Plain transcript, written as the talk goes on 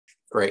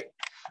Great.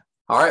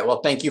 All right,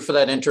 well, thank you for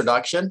that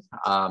introduction.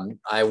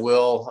 I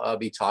will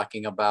be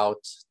talking about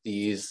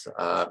these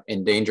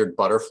endangered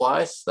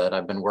butterflies that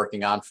I've been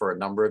working on for a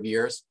number of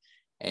years.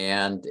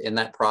 And in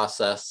that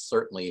process,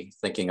 certainly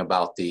thinking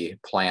about the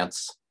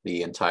plants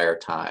the entire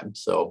time.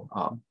 So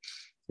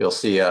you'll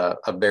see a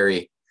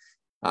very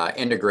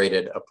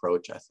integrated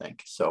approach, I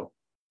think. So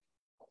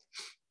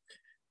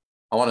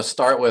I want to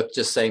start with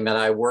just saying that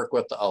I work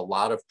with a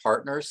lot of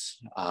partners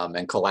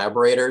and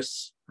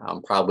collaborators.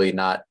 I'm probably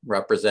not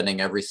representing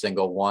every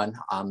single one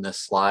on this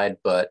slide,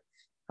 but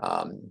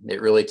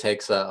it really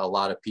takes a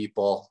lot of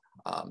people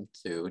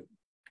to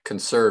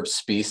conserve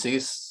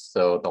species.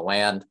 So the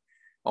land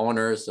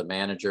owners, the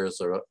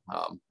managers, or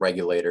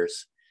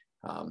regulators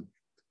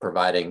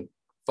providing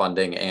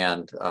funding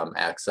and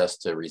access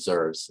to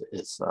reserves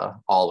is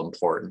all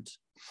important.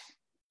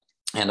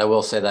 And I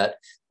will say that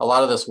a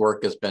lot of this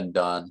work has been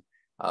done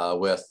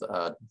with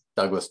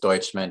Douglas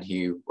Deutschman.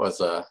 He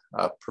was a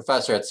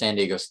professor at San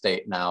Diego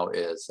State, now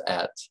is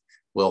at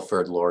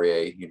Wilfrid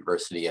Laurier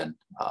University in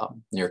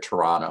near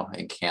Toronto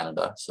in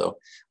Canada. So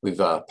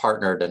we've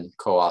partnered and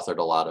co-authored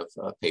a lot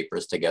of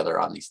papers together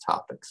on these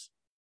topics.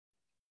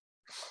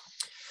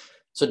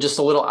 So just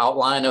a little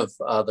outline of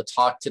the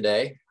talk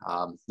today.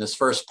 This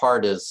first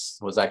part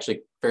was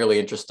actually fairly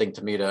interesting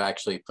to me to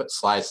actually put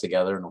slides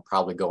together, and we'll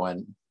probably go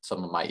in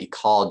some of my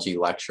ecology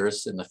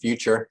lectures in the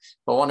future.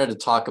 But I wanted to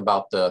talk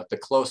about the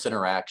close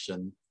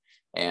interaction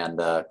and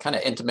kind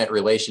of intimate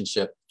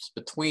relationships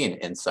between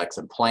insects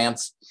and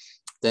plants.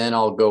 Then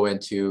I'll go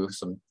into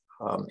some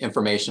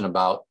information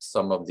about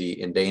some of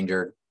the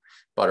endangered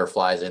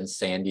butterflies in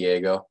San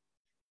Diego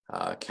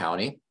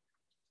County,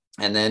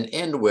 and then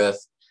end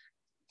with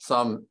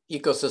some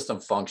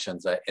ecosystem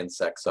functions that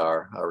insects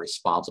are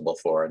responsible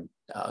for, and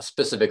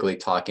specifically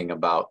talking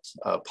about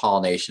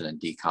pollination and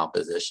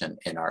decomposition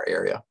in our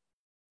area.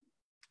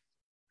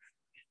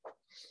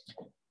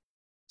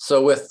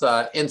 So with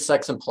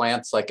insects and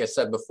plants, like I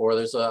said before,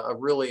 there's a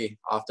really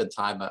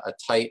oftentimes a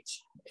tight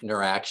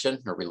interaction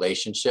or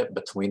relationship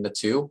between the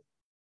two.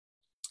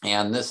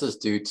 And this is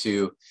due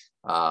to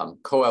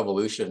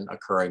coevolution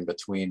occurring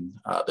between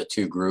the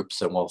two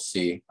groups. And we'll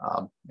see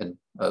in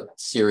a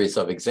series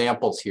of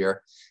examples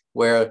here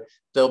where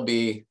there'll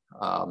be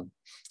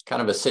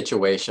kind of a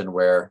situation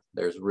where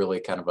there's really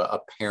kind of a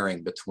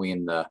pairing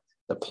between the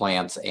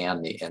plants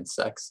and the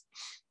insects.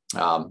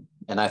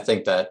 And I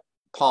think that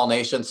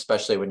pollination,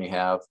 especially when you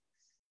have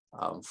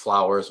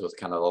flowers with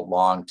kind of a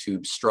long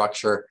tube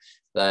structure,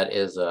 that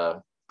is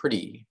a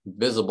pretty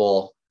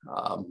visible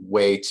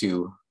way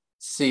to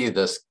see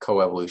this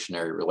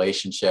coevolutionary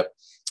relationship,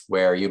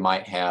 where you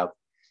might have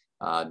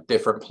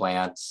different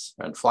plants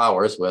and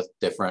flowers with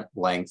different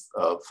length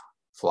of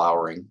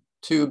flowering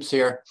tubes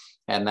here,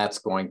 and that's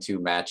going to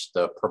match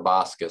the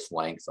proboscis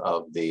length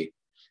of the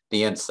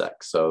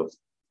insect. So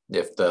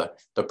if the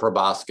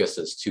proboscis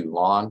is too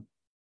long,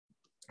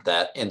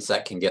 that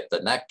insect can get the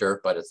nectar,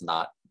 but it's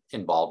not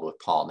involved with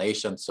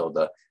pollination, so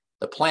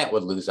the plant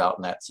would lose out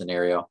in that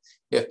scenario.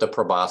 If the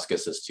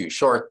proboscis is too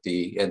short,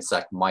 the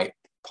insect might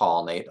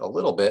pollinate a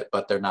little bit,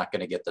 but they're not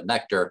going to get the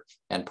nectar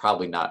and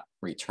probably not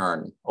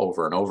return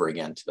over and over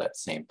again to that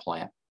same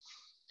plant.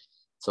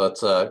 So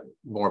it's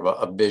more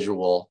of a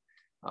visual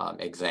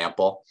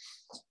example.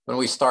 When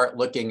we start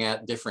looking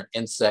at different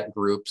insect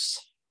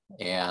groups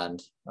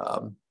and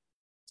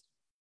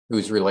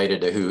who's related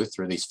to who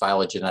through these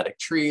phylogenetic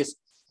trees,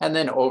 and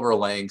then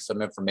overlaying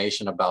some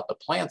information about the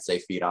plants they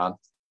feed on,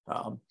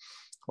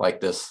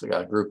 like this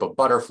group of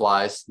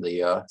butterflies,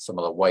 some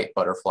of the white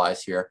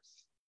butterflies here.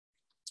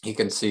 You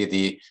can see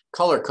the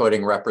color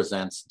coding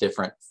represents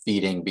different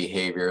feeding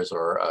behaviors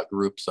or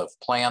groups of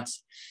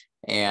plants.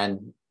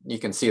 And you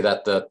can see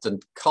that the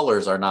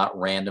colors are not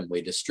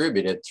randomly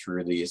distributed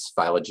through these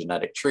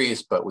phylogenetic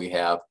trees, but we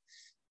have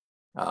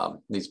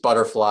these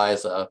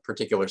butterflies. A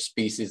particular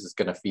species is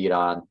going to feed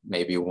on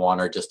maybe one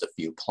or just a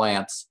few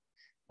plants.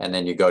 And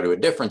then you go to a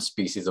different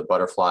species of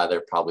butterfly,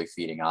 they're probably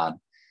feeding on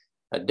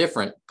a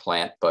different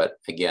plant, but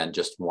again,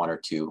 just one or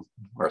two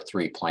or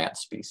three plant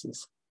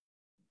species.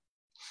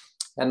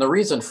 And the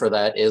reason for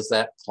that is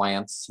that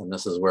plants, and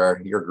this is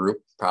where your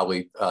group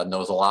probably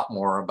knows a lot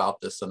more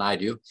about this than I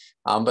do,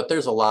 but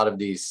there's a lot of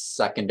these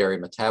secondary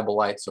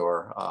metabolites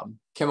or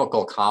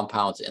chemical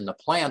compounds in the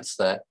plants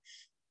that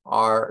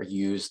are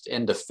used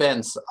in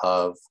defense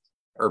of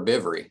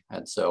herbivory.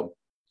 And so,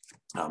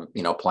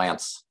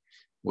 plants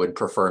would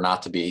prefer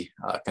not to be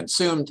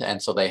consumed,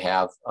 and so they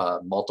have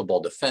multiple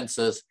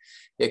defenses.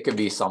 It could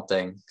be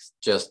something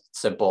just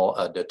simple,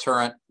 a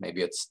deterrent.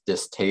 Maybe it's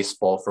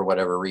distasteful for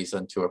whatever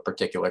reason to a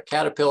particular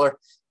caterpillar.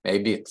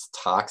 Maybe it's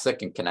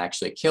toxic and can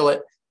actually kill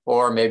it,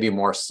 or maybe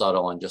more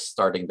subtle and just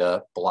starting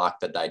to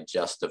block the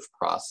digestive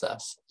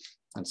process.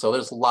 And so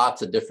there's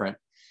lots of different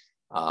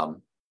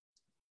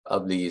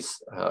of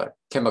these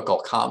chemical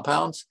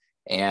compounds.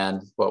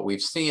 And what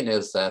we've seen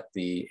is that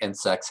the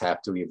insects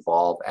have to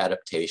evolve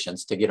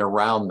adaptations to get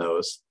around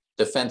those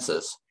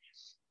defenses.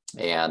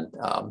 And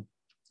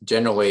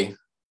generally,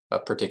 a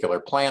particular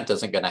plant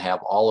isn't going to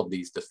have all of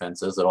these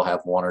defenses. It'll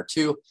have one or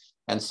two,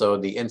 And so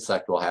the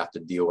insect will have to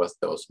deal with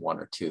those one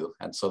or two.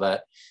 And so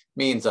that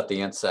means that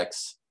the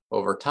insects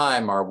over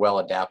time are well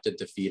adapted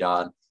to feed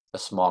on a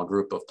small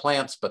group of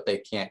plants, but they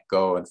can't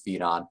go and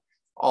feed on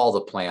all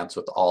the plants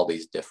with all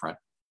these different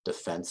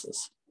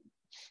defenses.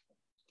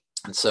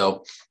 And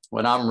so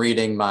when I'm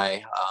reading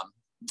my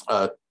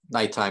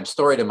nighttime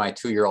story to my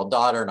 2-year-old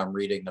daughter, and I'm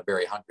reading The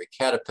Very Hungry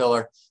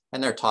Caterpillar,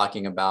 and they're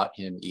talking about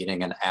him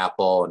eating an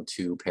apple and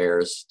 2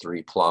 pears,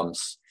 3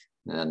 plums,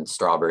 and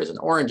strawberries and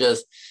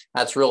oranges,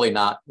 that's really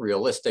not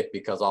realistic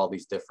because all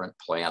these different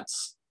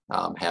plants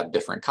have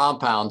different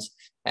compounds,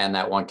 and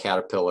that one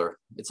caterpillar,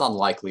 it's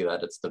unlikely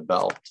that it's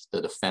developed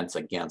the defense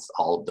against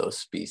all of those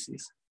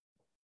species.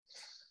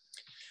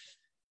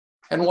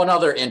 And one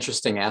other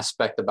interesting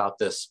aspect about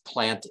this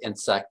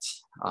plant-insect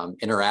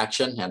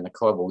interaction and the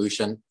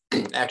coevolution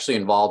actually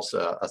involves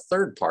a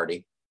third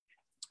party.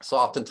 So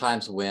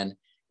oftentimes when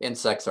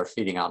insects are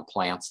feeding on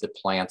plants, the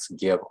plants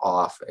give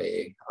off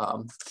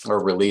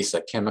or release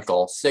a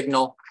chemical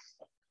signal.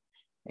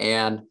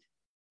 And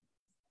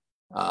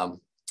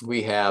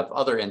we have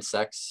other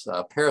insects,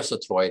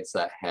 parasitoids,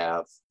 that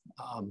have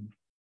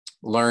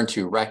learned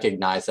to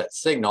recognize that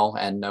signal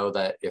and know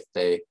that if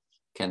they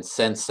can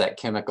sense that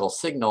chemical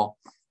signal,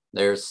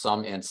 there's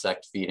some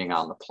insect feeding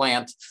on the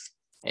plant.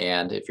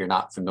 And if you're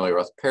not familiar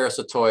with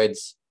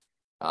parasitoids,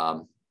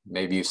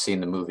 maybe you've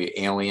seen the movie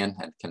Alien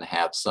and can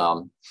have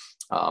some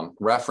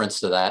reference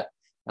to that.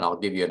 And I'll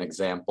give you an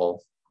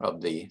example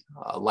of the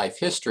life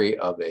history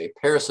of a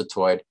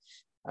parasitoid.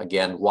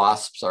 Again,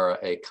 wasps are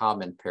a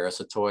common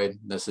parasitoid.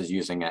 This is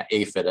using an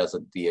aphid as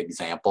the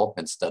example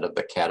instead of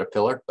the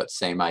caterpillar, but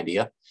same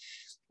idea.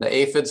 The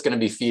aphid's going to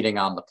be feeding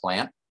on the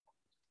plant.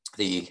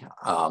 The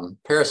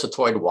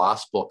parasitoid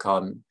wasp will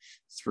come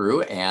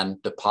through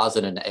and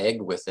deposit an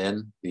egg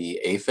within the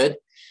aphid.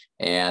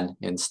 And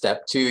in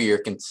step 2, you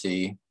can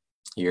see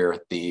here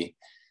the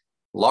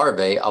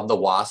larvae of the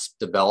wasp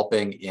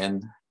developing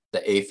in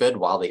the aphid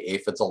while the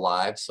aphid's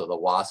alive. So the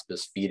wasp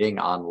is feeding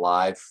on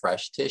live,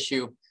 fresh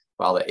tissue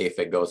while the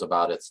aphid goes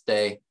about its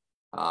day.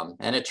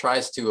 And it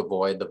tries to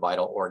avoid the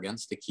vital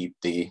organs to keep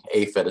the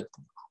aphid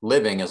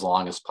living as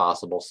long as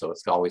possible. So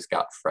it's always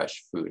got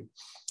fresh food.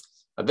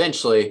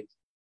 Eventually,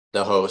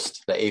 the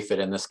host, the aphid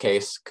in this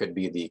case, could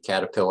be the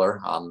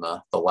caterpillar on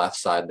the left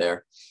side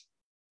there,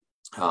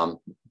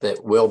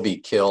 that will be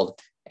killed.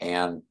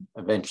 And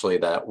eventually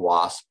that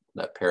wasp,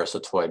 that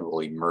parasitoid, will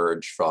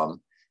emerge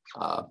from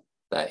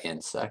that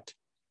insect.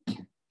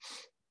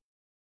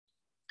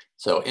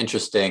 So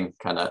interesting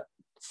kind of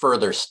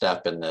further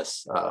step in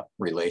this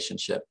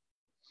relationship.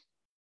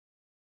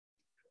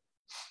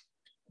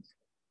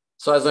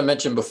 So as I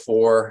mentioned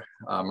before,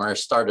 I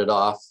started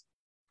off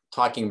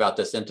talking about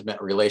this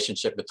intimate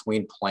relationship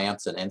between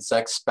plants and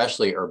insects,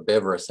 especially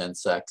herbivorous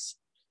insects.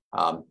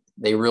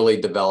 They really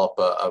develop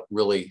a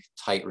really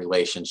tight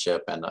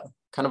relationship and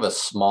kind of a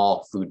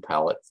small food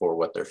palette for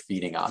what they're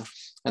feeding on.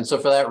 And so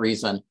for that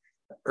reason,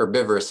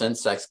 herbivorous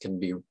insects can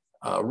be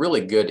a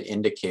really good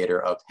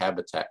indicator of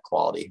habitat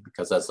quality,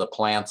 because as the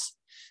plants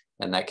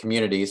and that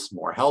community is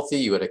more healthy,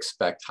 you would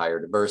expect higher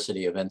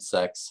diversity of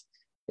insects.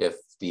 If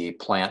the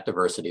plant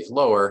diversity is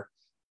lower,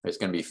 there's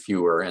going to be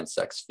fewer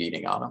insects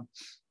feeding on them.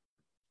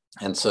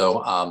 And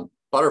so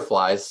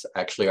butterflies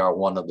actually are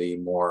one of the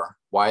more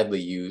widely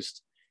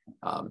used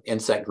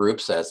insect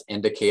groups as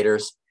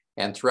indicators.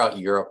 And throughout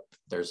Europe,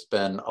 there's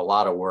been a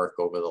lot of work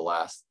over the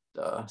last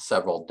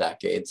several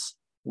decades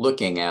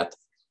looking at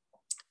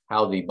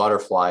how the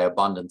butterfly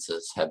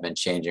abundances have been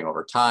changing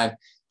over time.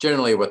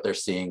 Generally, what they're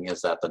seeing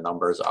is that the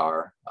numbers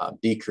are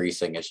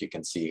decreasing, as you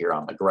can see here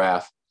on the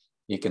graph.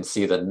 You can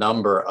see the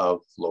number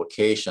of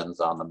locations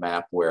on the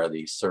map where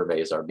these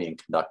surveys are being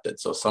conducted.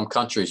 So some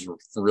countries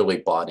really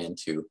bought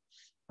into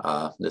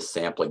this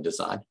sampling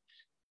design.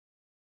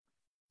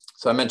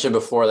 So I mentioned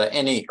before that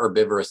any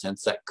herbivorous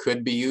insect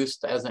could be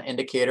used as an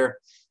indicator,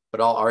 but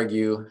I'll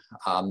argue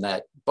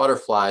that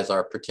butterflies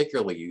are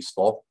particularly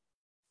useful.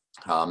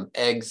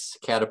 Eggs,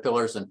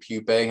 caterpillars, and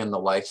pupae in the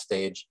life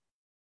stage,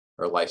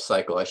 or life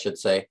cycle, I should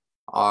say,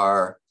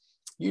 are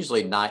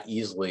usually not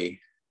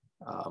easily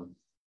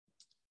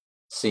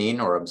seen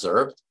or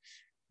observed.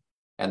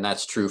 And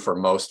that's true for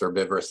most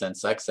herbivorous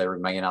insects. They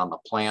remain on the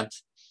plant.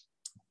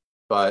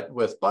 But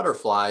with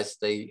butterflies,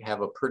 they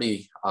have a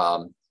pretty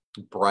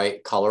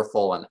bright,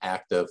 colorful, and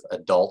active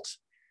adult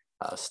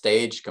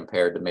stage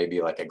compared to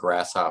maybe like a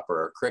grasshopper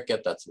or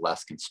cricket that's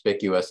less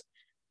conspicuous.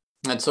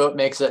 And so it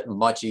makes it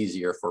much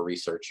easier for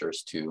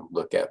researchers to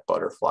look at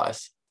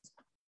butterflies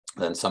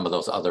than some of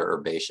those other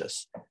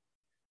herbaceous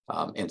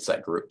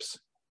insect groups.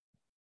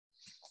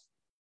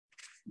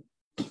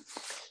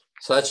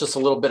 So that's just a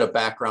little bit of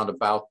background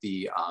about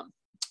the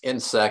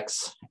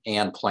insects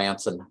and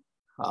plants. And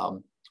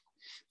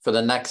for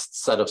the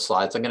next set of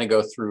slides, I'm going to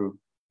go through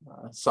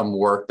some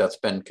work that's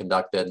been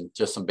conducted and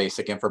just some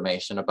basic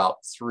information about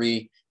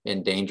 3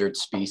 endangered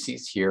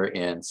species here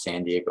in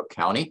San Diego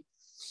County.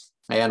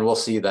 And we'll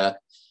see that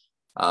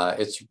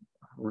it's,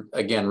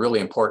 again, really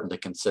important to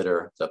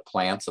consider the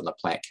plants and the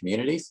plant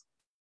communities.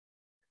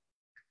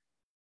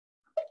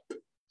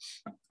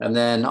 And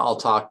then I'll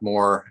talk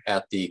more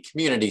at the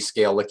community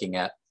scale, looking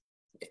at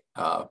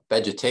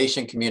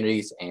vegetation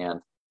communities and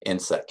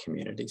insect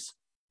communities.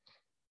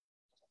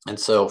 And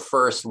so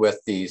first, with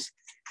these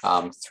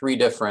 3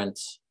 different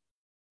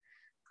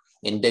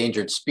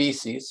endangered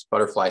species,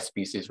 butterfly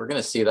species, we're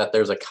going to see that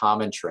there's a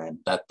common trend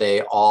that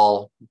they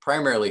all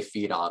primarily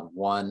feed on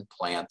one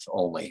plant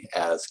only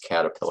as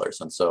caterpillars.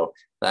 And so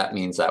that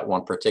means that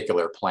one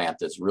particular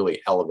plant is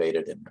really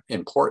elevated in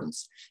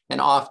importance.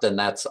 And often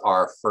that's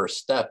our first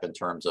step in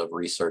terms of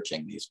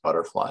researching these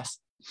butterflies.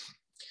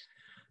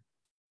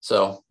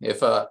 So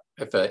if an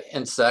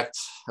insect,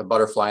 a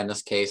butterfly in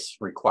this case,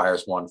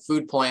 requires one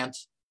food plant,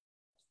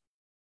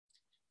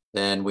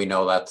 then we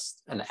know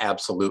that's an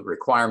absolute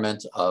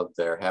requirement of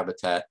their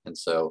habitat. And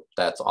so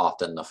that's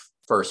often the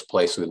first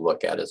place we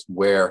look at, is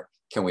where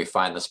can we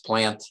find this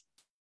plant?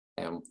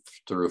 And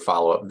through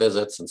follow-up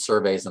visits and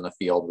surveys in the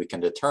field, we can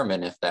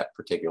determine if that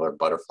particular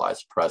butterfly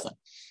is present.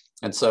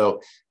 And so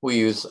we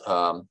use,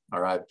 or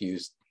I've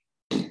used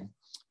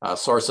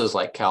sources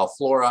like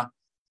CalFlora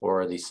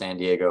or the San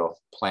Diego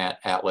Plant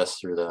Atlas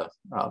through the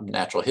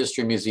Natural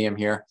History Museum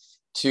here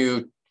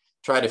to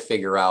try to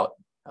figure out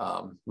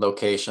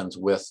locations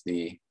with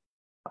the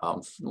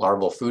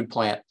larval food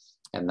plant,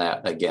 and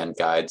that again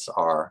guides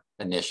our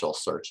initial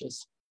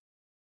searches.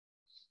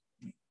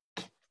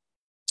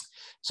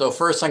 So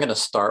first I'm going to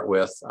start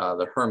with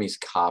the Hermes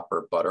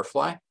copper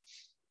butterfly,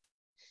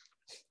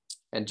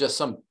 and just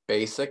some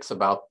basics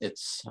about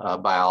its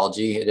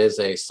biology. It is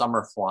a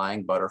summer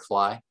flying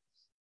butterfly.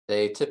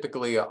 They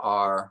typically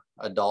are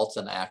adults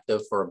and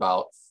active for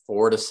about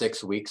 4 to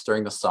 6 weeks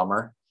during the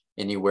summer,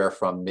 anywhere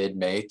from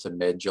mid-May to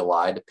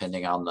mid-July,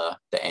 depending on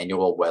the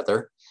annual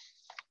weather.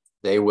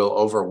 They will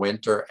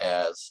overwinter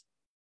as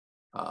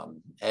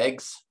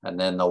eggs, and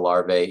then the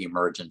larvae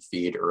emerge and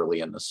feed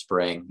early in the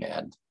spring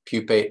and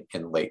pupate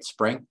in late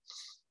spring.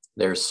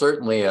 There's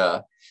certainly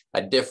a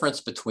difference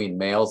between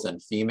males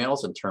and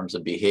females in terms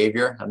of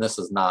behavior, and this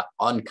is not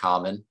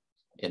uncommon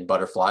in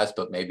butterflies,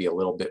 but maybe a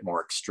little bit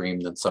more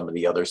extreme than some of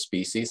the other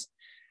species.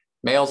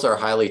 Males are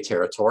highly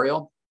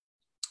territorial.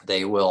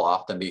 They will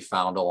often be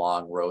found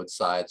along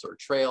roadsides or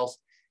trails,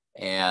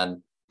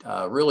 and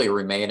really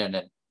remain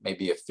in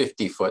maybe a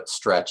 50-foot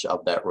stretch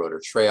of that road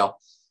or trail.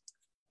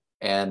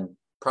 And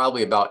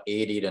probably about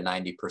 80 to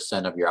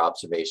 90% of your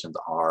observations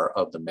are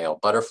of the male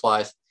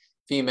butterflies.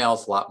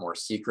 Females, a lot more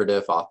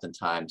secretive,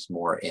 oftentimes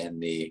more in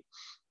the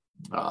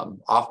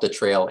off the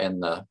trail in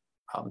the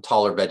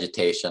taller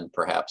vegetation,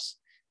 perhaps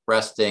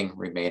resting,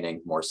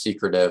 remaining more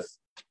secretive,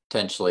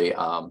 potentially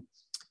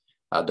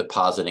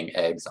depositing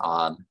eggs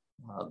on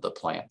the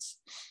plants.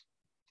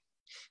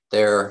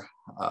 Their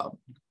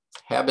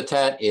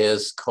habitat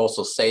is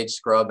coastal sage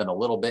scrub and a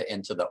little bit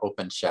into the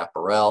open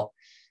chaparral,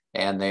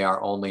 and they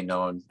are only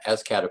known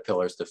as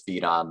caterpillars to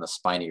feed on the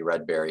spiny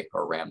redberry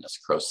or Rhamnus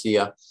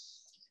crocea.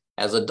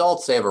 As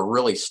adults, they have a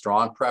really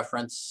strong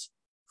preference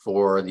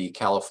for the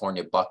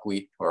California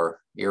buckwheat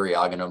or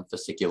Eriogonum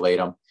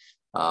fasciculatum,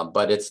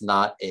 but it's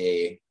not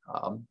a,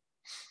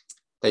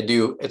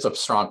 it's a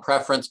strong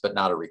preference, but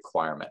not a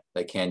requirement.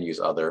 They can use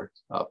other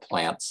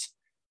plants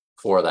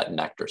for that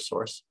nectar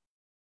source.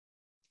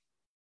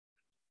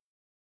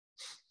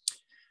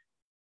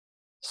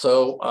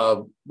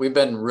 So we've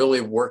been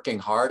really working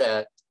hard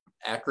at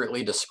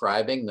accurately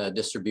describing the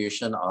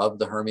distribution of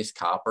the Hermes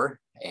copper,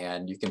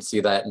 and you can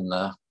see that in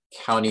the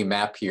county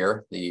map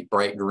here. The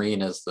bright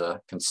green is the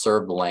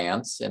conserved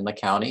lands in the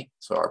county,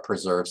 so our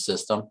preserve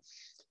system.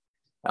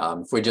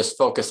 If we just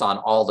focus on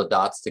all the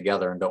dots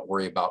together and don't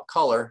worry about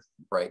color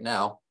right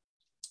now,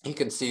 you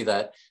can see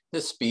that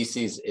this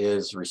species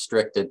is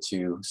restricted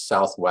to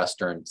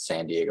southwestern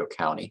San Diego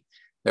County.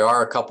 There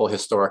are a couple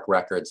historic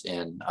records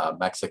in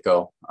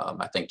Mexico,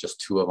 I think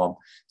just 2 of them.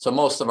 So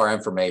most of our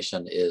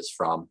information is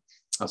from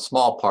a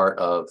small part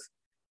of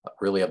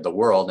really of the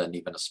world, and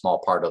even a small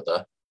part of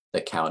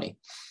the county.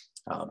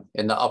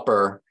 In the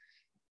upper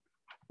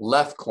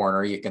left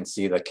corner, you can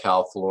see the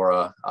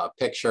CalFlora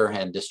picture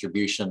and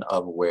distribution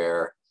of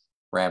where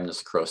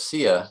Rhamnus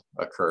crocea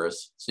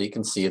occurs. So you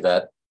can see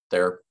that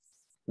their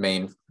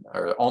main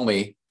or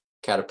only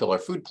caterpillar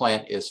food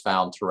plant is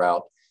found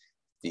throughout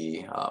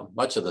the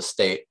much of the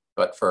state,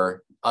 but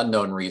for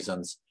unknown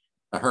reasons,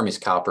 the Hermes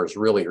copper is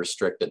really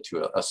restricted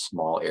to a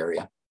small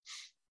area.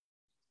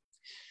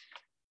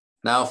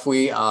 Now, if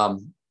we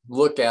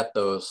look at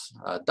those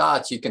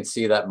dots, you can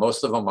see that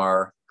most of them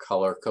are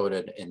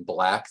color-coded in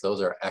black.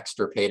 Those are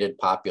extirpated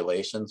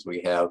populations.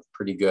 We have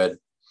pretty good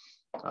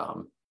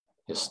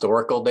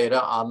historical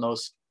data on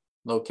those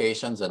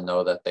locations and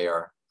know that they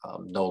are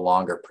no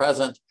longer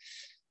present.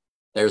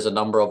 There's a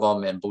number of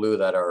them in blue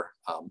that are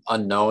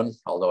unknown,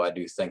 although I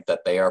do think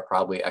that they are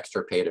probably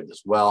extirpated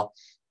as well.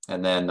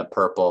 And then the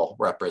purple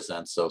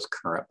represents those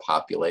current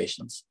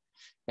populations.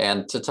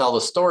 And to tell the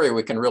story,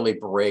 we can really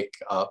break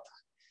up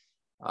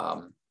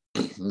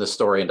the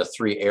story into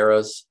 3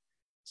 eras.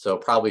 So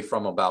probably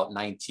from about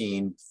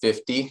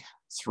 1950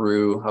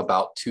 through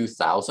about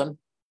 2000.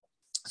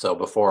 So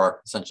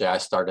before essentially I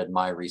started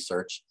my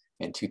research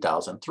in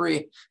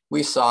 2003,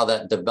 we saw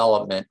that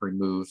development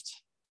removed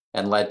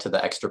and led to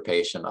the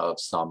extirpation of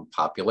some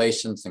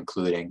populations,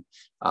 including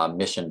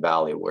Mission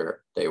Valley,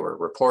 where they were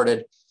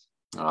reported.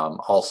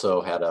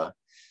 Also had a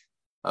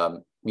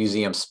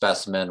museum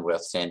specimen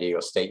with San Diego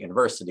State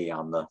University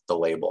on the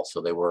label,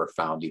 so they were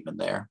found even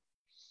there.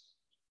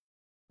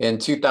 In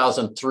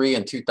 2003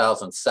 and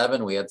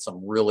 2007, we had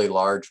some really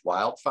large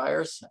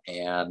wildfires,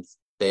 and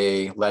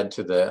they led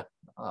to the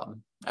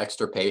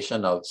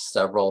extirpation of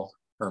several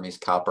Hermes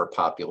copper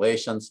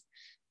populations.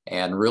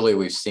 And really,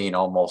 we've seen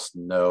almost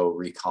no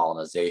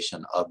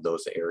recolonization of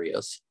those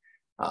areas,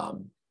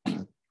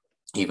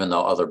 even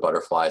though other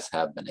butterflies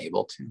have been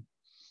able to.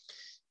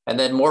 And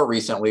then more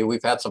recently,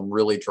 we've had some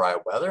really dry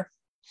weather,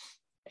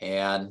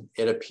 and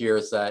it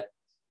appears that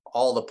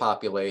all the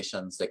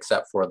populations,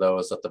 except for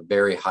those at the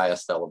very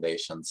highest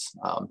elevations,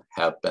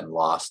 have been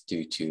lost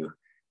due to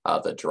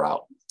the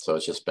drought. So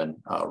it's just been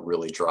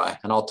really dry.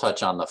 And I'll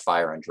touch on the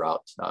fire and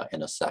drought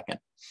in a second.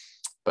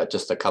 But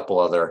just a couple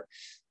other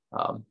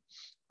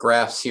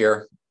graphs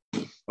here.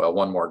 Well,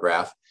 one more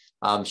graph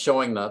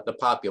showing the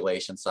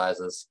population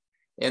sizes.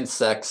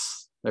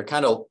 Insects, they're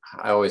kind of,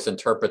 I always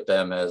interpret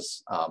them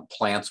as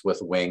plants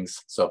with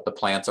wings. So if the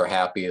plants are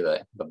happy,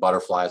 the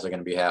butterflies are going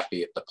to be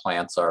happy. If the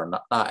plants are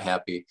not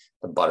happy,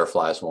 the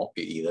butterflies won't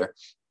be either.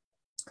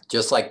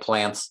 Just like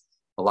plants,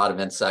 a lot of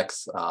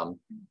insects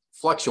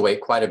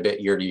fluctuate quite a bit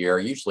year to year,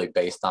 usually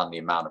based on the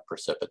amount of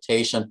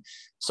precipitation.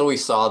 So we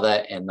saw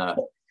that in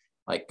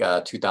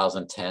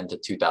 2010 to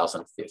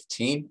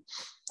 2015.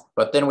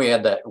 But then we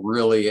had that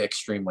really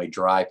extremely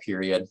dry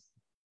period,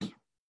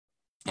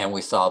 and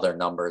we saw their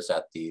numbers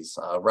at these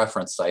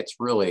reference sites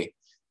really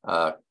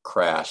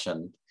crash.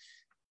 And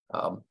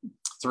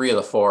 3 of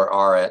the 4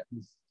 are at,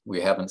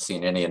 we haven't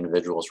seen any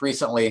individuals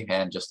recently,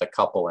 and just a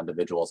couple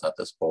individuals at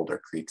this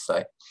Boulder Creek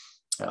site.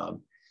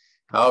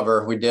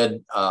 However, we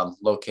did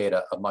locate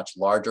a much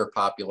larger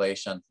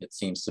population. It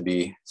seems to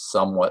be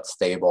somewhat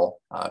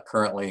stable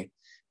currently,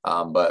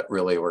 but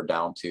really we're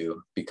down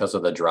to, because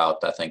of the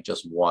drought, I think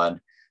just one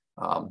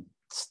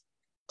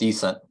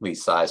decently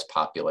sized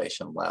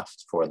population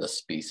left for the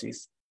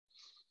species.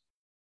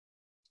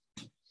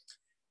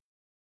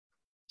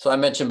 So I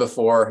mentioned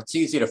before, it's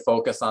easy to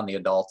focus on the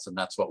adults, and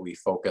that's what we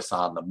focus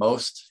on the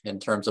most in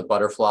terms of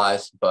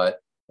butterflies, but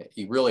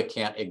you really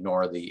can't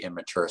ignore the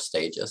immature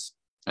stages.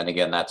 And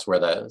again, that's where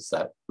there's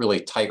that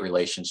really tight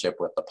relationship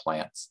with the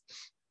plants.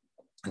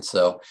 And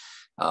so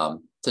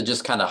to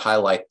just kind of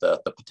highlight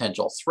the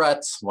potential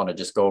threats, I want to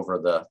just go over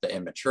the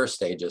immature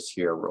stages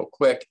here real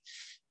quick.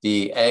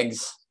 The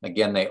eggs,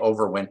 again, they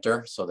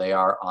overwinter, so they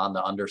are on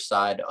the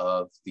underside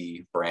of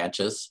the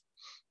branches,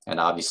 and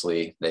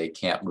obviously they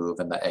can't move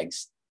in the egg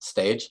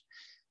stage.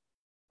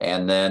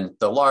 And then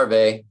the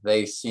larvae,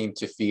 they seem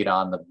to feed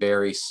on the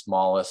very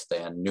smallest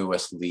and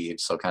newest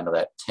leaves, so kind of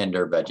that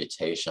tender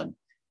vegetation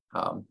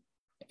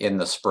in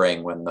the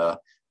spring when the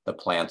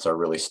plants are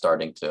really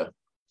starting to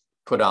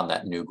put on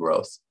that new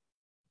growth.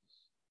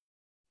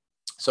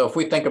 So if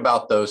we think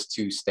about those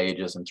 2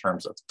 stages in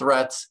terms of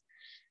threats,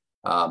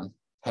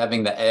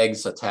 having the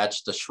eggs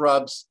attached to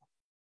shrubs,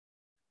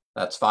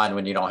 that's fine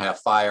when you don't have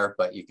fire,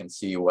 but you can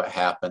see what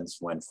happens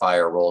when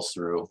fire rolls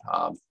through.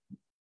 I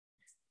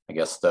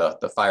guess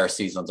the fire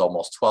season's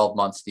almost 12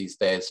 months these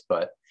days,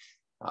 but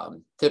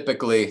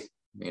typically,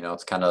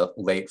 it's kind of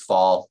late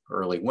fall,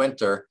 early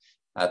winter.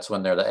 That's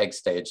when they're the egg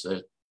stage.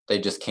 They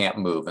just can't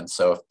move. And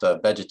so if the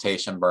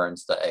vegetation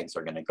burns, the eggs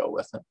are going to go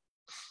with it.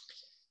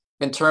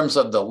 In terms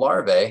of the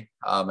larvae,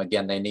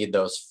 again, they need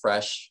those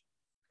fresh,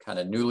 kind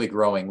of newly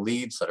growing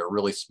leaves that are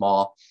really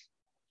small.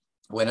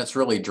 When it's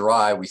really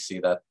dry, we see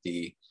that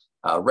the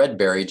red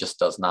berry just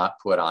does not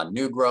put on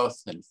new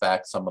growth. In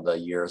fact, some of the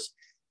years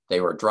they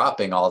were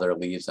dropping all their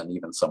leaves and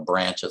even some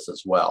branches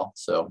as well.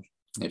 So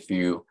if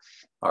you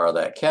are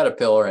that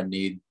caterpillar and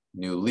need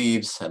new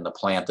leaves and the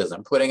plant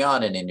isn't putting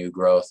on any new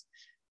growth,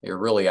 you're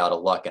really out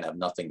of luck and have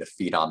nothing to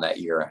feed on that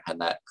year, and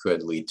that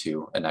could lead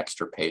to an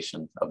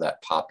extirpation of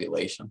that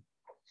population.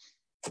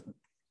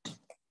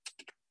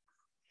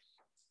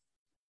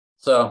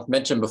 So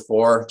mentioned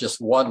before,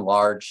 just one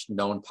large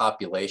known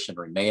population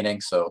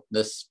remaining. So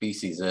this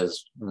species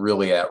is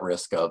really at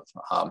risk of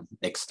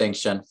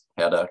extinction.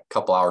 Had a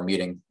couple-hour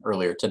meeting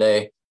earlier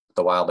today with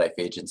the wildlife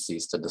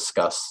agencies to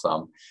discuss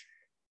some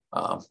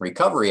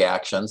recovery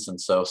actions.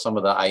 And so some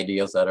of the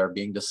ideas that are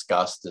being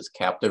discussed is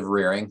captive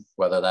rearing,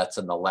 whether that's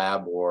in the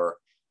lab or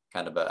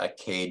kind of a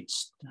cage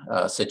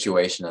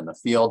situation in the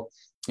field.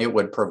 It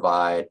would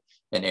provide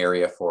an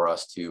area for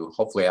us to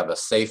hopefully have a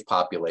safe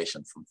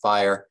population from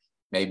fire.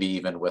 Maybe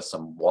even with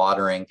some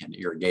watering and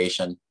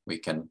irrigation, we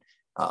can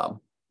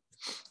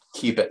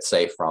keep it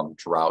safe from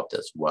drought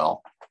as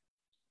well.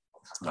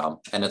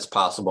 And it's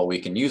possible we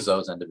can use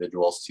those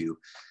individuals to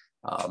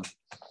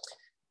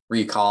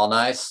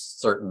recolonize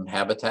certain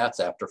habitats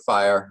after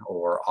fire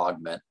or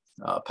augment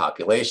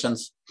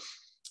populations.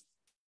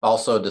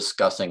 Also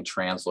discussing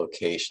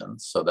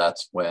translocations. So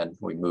that's when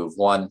we move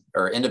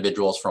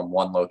individuals from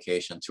one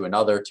location to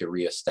another to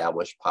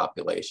reestablish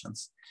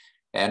populations.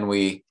 And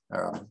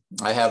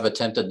I have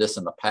attempted this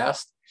in the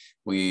past.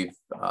 we've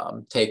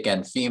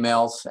taken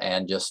females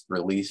and just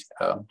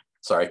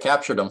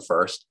captured them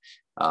first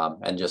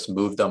and just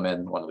moved them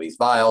in one of these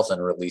vials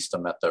and released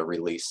them at the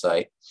release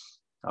site.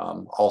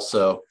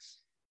 Also,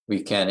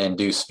 we can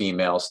induce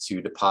females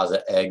to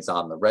deposit eggs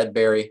on the red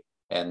berry,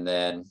 and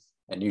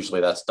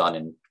usually that's done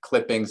in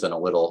clippings in a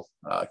little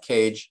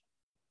cage.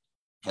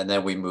 And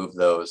then we move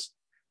those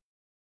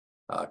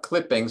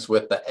clippings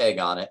with the egg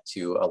on it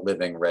to a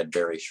living red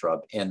berry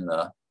shrub in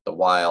the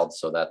wild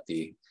so that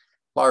the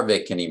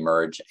larvae can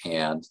emerge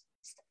and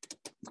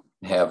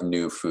have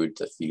new food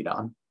to feed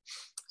on.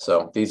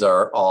 So these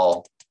are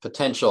all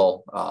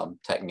potential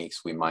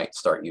techniques we might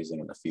start using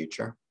in the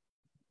future.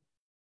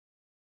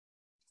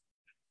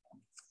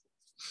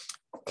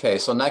 Okay,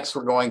 so next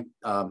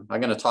I'm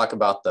going to talk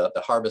about the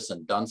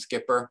harbison dun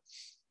skipper.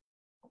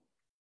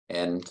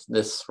 And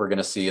this we're going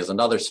to see is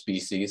another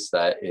species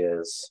that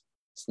it's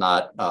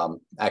not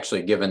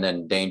actually given an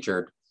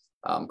endangered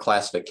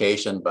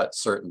classification, but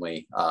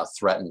certainly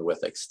threatened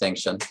with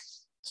extinction.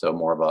 So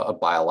more of a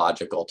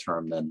biological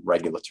term than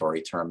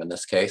regulatory term in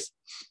this case.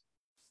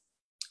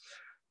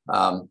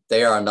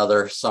 They are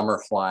another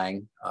summer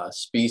flying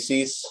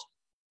species.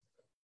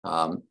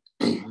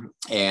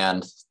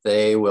 And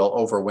they will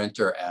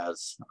overwinter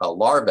as a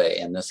larvae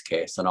in this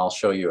case. And I'll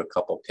show you a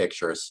couple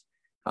pictures,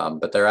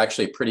 but they're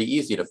actually pretty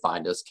easy to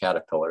find as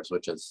caterpillars,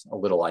 which is a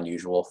little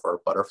unusual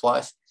for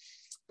butterflies.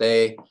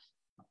 They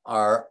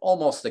are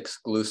almost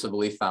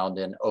exclusively found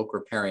in oak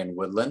riparian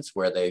woodlands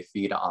where they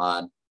feed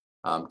on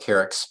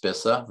Carex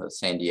spissa, the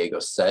San Diego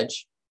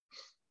sedge.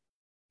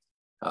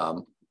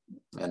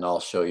 And I'll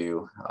show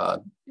you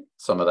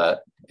some of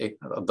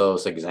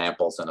those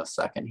examples in a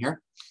second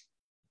here.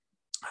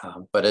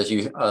 But as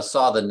you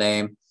saw the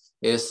name,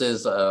 this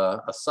is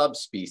a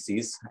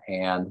subspecies,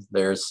 and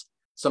there's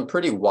some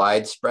pretty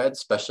widespread,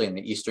 especially in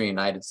the eastern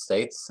United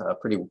States,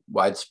 pretty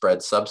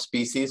widespread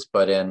subspecies.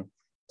 But in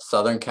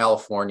Southern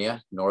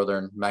California,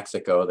 northern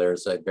Mexico,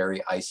 there's a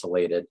very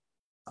isolated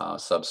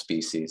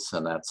subspecies,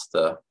 and that's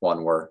the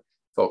one we're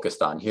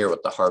focused on here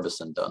with the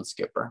harbison dun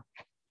skipper.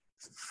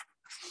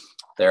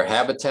 Their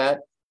habitat,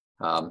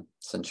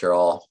 since you're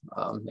all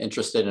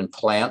interested in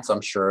plants,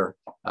 I'm sure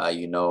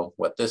you know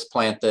what this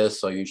plant is.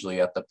 So usually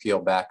you have to peel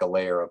back a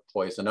layer of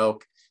poison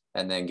oak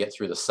and then get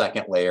through the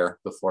second layer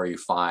before you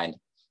find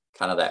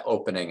kind of that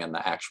opening in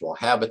the actual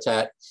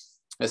habitat.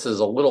 This is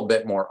a little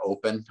bit more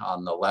open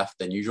on the left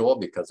than usual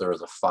because there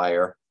was a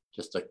fire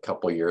just a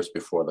couple years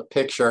before the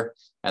picture,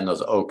 and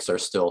those oaks are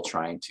still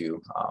trying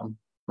to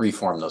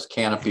reform those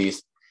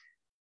canopies.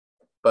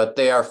 But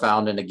they are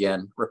found in,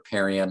 again,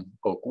 riparian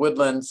oak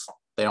woodlands.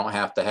 They don't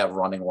have to have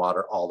running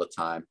water all the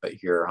time, but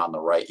here on the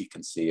right, you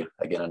can see,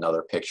 again,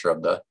 another picture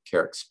of the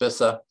Carex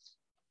spissa.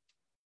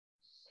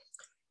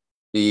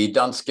 The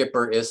dun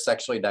skipper is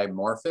sexually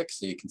dimorphic,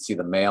 so you can see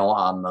the male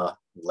on the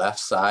left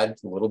side,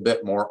 a little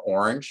bit more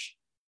orange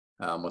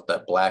with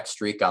that black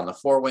streak on the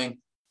forewing.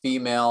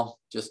 Female,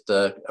 just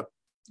a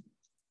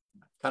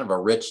kind of a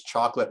rich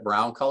chocolate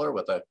brown color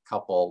with a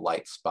couple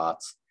light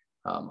spots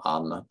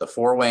on the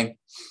forewing.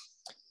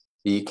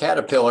 The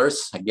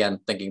caterpillars,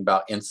 again, thinking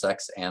about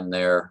insects and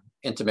their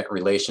intimate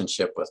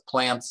relationship with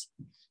plants,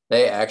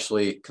 they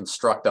actually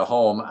construct a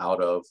home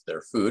out of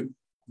their food.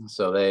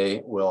 So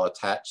they will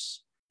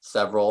attach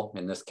several,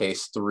 in this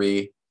case,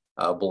 3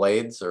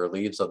 blades or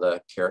leaves of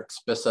the Carex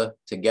spissa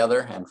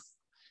together and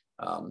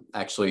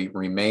actually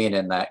remain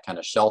in that kind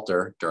of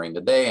shelter during the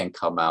day and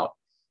come out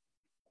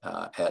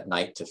at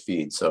night to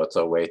feed. So it's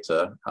a way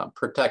to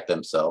protect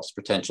themselves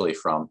potentially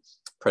from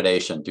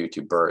predation due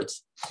to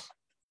birds.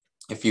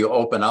 If you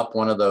open up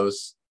one of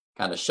those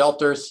kind of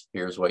shelters,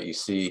 here's what you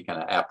see,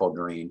 kind of apple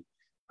green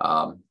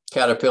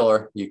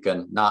caterpillar. You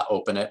can not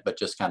open it, but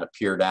just kind of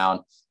peer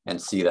down and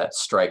see that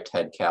striped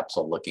head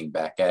capsule looking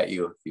back at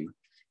you if you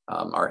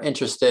are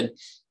interested.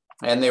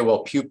 And they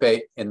will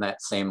pupate in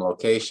that same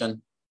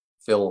location,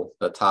 fill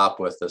the top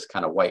with this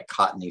kind of white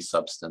cottony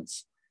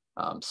substance.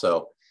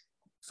 So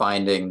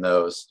finding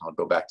those, I'll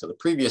go back to the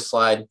previous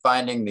slide,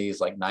 finding these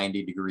like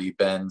 90-degree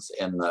bends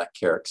in the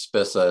Carex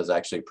spissa is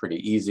actually pretty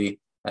easy.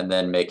 And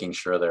then making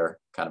sure they're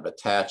kind of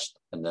attached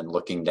and then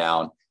looking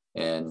down,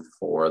 and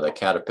for the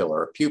caterpillar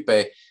or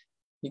pupae,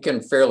 you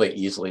can fairly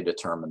easily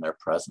determine their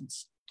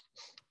presence.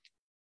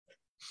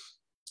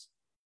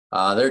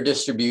 Their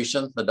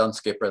distribution, the dun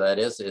skipper that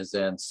is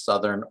in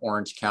southern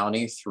Orange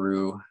County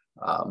through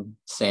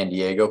San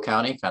Diego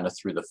County, kind of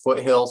through the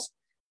foothills.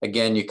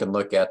 Again, you can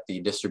look at the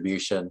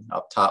distribution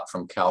up top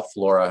from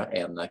CalFlora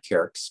and the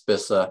Carex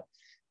spissa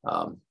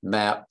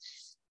map.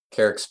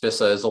 Carex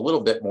spissa is a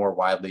little bit more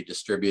widely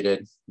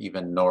distributed,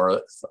 even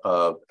north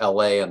of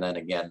LA, and then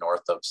again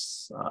north of,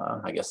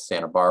 I guess,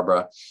 Santa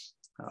Barbara.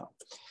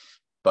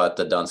 But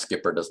the dun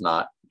skipper does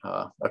not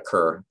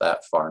occur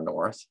that far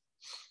north.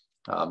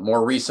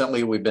 More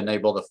recently, we've been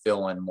able to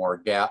fill in more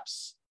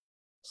gaps.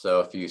 So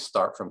if you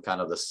start from kind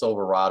of the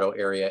Silverado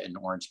area in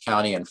Orange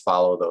County and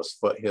follow those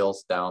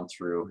foothills down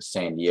through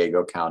San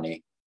Diego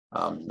County,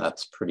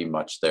 that's pretty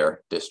much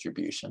their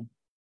distribution.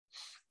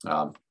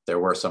 There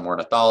were some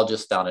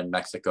ornithologists down in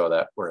Mexico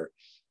that were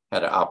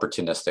had an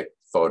opportunistic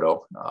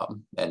photo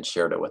and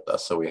shared it with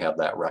us. So we have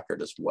that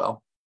record as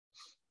well.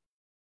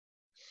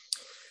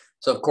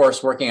 So of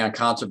course, working on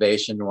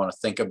conservation, you want to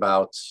think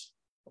about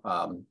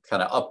kind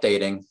of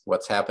updating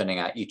what's happening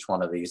at each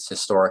one of these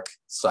historic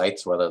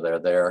sites, whether they're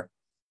there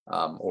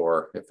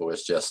or if it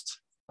was just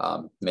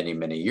many,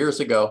 many years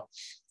ago.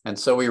 And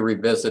so we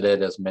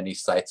revisited as many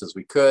sites as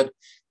we could.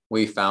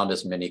 We found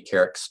as many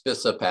Carex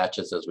spissa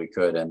patches as we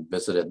could and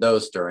visited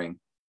those during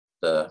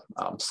the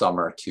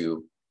summer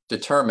to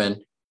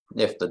determine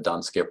if the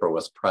dun skipper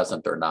was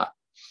present or not.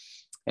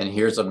 And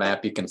here's a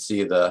map. You can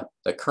see the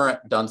current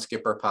dun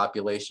skipper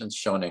populations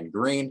shown in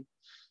green.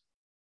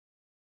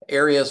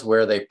 Areas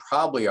where they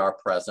probably are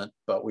present,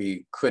 but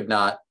we could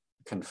not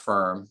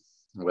confirm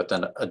with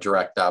a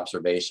direct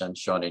observation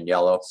shown in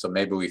yellow. So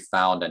maybe we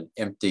found an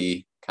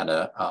empty kind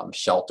of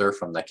shelter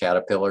from the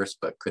caterpillars,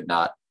 but could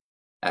not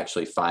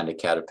actually find a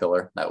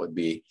caterpillar. That would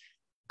be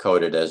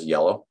coded as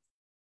yellow.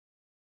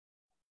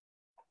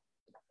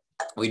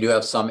 We do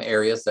have some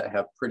areas that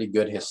have pretty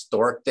good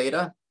historic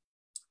data,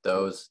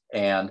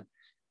 and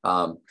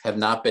have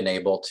not been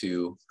able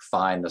to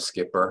find the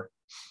skipper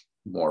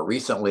more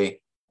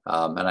recently.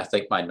 And I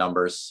think my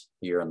numbers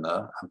here in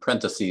the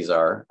parentheses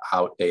are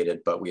outdated,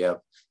 but we have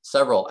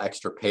several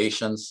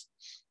extirpations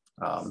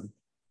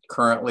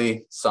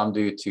currently, some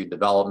due to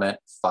development,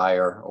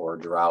 fire, or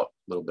drought,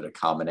 a little bit of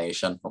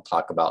combination. We'll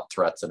talk about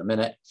threats in a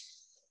minute.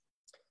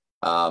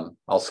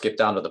 I'll skip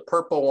down to the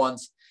purple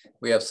ones.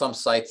 We have some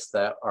sites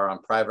that are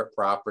on private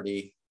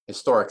property,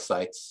 historic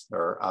sites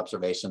or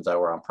observations that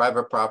were on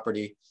private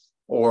property,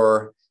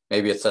 or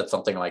maybe it said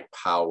something like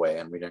Poway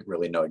and we didn't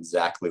really know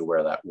exactly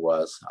where that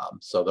was.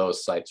 So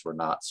those sites were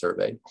not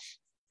surveyed.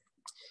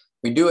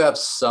 We do have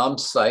some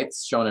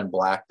sites shown in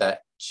black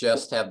that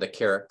just have the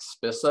Carex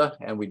spissa,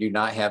 and we do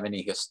not have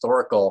any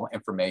historical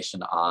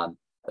information on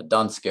a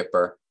dun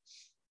skipper.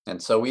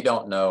 And so we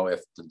don't know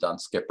if the dun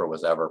skipper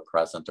was ever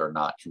present or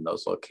not in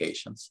those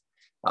locations.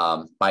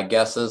 My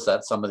guess is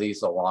that some of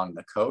these along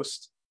the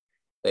coast,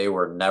 they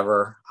were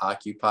never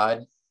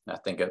occupied. I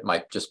think it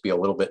might just be a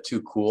little bit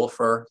too cool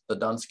for the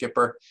dun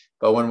skipper.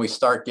 But when we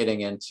start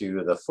getting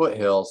into the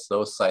foothills,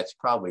 those sites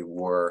probably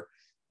were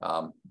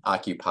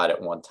occupied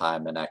at one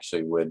time and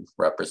actually would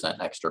represent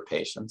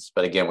extirpations.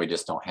 But again, we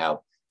just don't have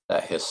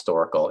that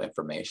historical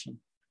information.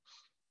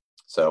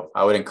 So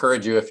I would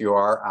encourage you, if you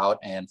are out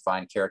and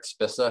find Carex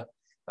spissa,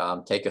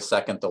 take a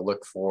second to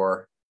look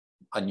for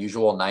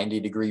unusual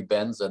 90-degree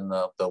bends in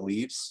the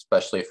leaves,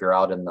 especially if you're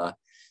out in the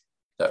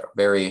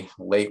very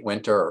late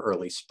winter or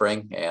early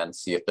spring, and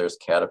see if there's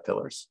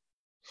caterpillars.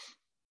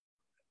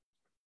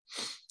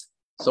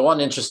 So one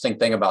interesting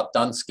thing about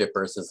dun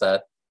skippers is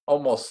that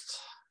almost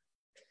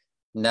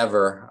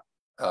never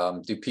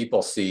do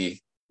people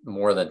see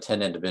more than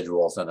 10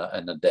 individuals in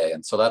a day.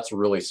 And so that's a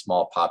really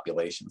small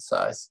population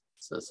size.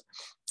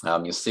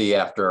 You see,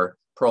 after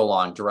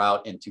prolonged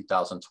drought in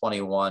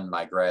 2021,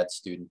 my grad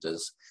student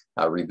is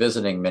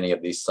revisiting many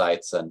of these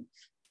sites, and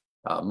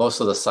most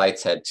of the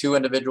sites had 2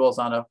 individuals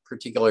on a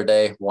particular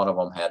day. One of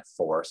them had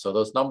 4. So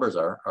those numbers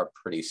are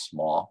pretty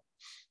small.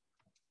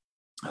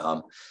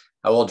 I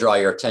will draw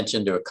your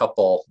attention to a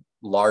couple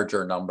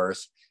larger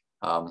numbers.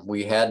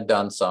 We had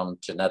done some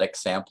genetic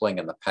sampling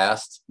in the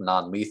past,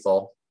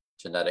 non-lethal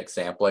genetic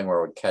sampling,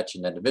 where we'd catch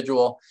an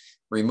individual,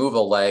 remove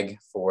a leg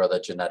for the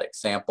genetic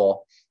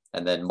sample,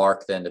 and then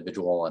mark the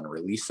individual and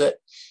release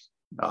it.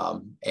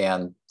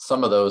 And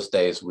some of those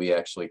days we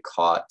actually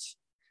caught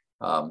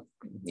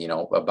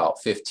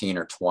about 15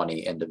 or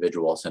 20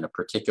 individuals in a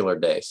particular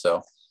day.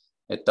 So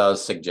it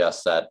does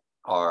suggest that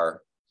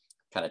our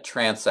kind of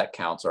transect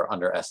counts are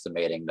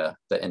underestimating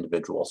the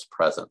individuals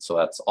present. So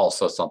that's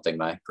also something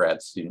my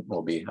grad student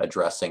will be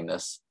addressing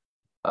this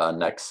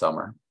next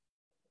summer.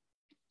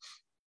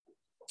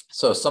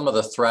 So some of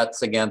the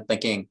threats, again,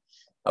 thinking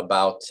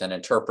about and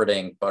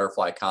interpreting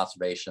butterfly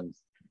conservation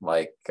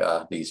like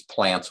these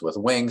plants with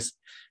wings.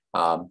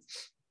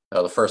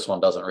 The first one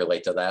doesn't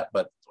relate to that,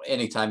 but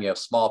anytime you have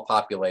small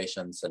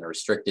populations and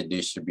restricted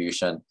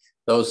distribution,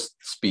 those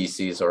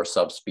species or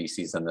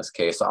subspecies in this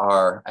case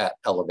are at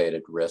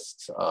elevated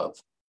risks of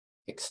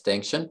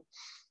extinction.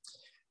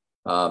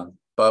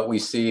 But we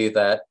see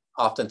that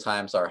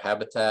oftentimes our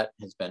habitat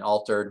has been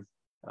altered.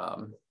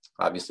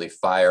 Obviously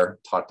fire,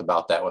 talked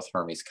about that with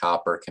Hermes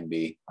copper, can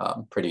be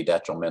pretty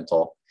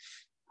detrimental.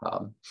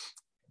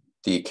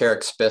 The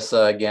Carex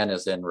spissa, again,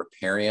 is in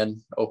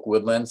riparian oak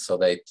woodlands, so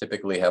they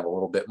typically have a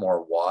little bit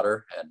more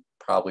water and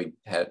probably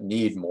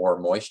need more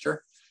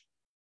moisture.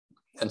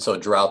 And so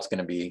drought's going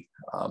to be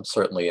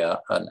certainly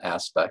an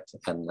aspect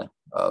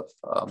of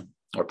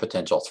or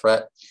potential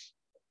threat.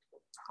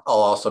 I'll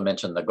also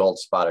mention the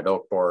gold-spotted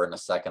oak borer in a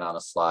second on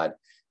a slide,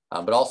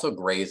 but also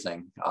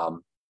grazing.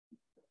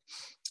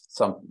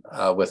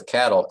 With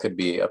cattle could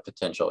be a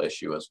potential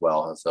issue as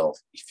well, as they'll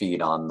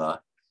feed on the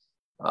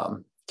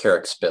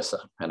Carex spissa,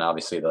 and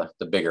obviously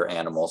the bigger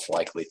animals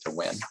likely to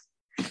win.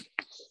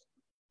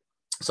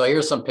 So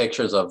here's some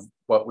pictures of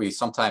what we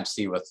sometimes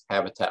see with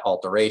habitat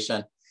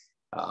alteration.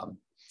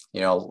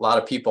 You know, a lot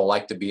of people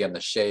like to be in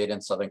the shade in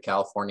Southern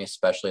California,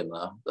 especially in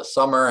the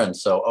summer. And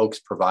so oaks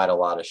provide a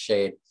lot of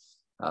shade,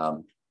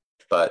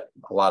 but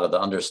a lot of the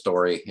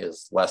understory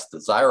is less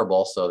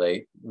desirable. So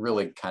they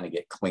really kind of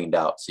get cleaned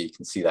out. So you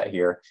can see that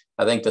here.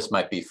 I think this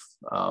might be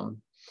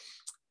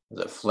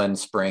the Flynn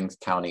Springs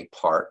County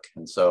Park.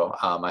 And so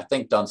I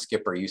think dun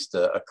skipper used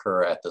to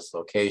occur at this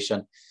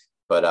location,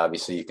 but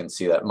obviously you can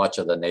see that much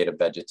of the native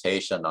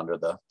vegetation under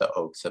the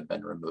oaks have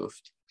been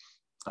removed.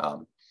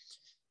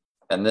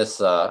 And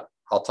this,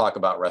 I'll talk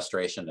about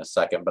restoration in a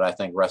second, but I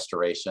think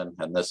restoration,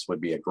 and this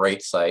would be a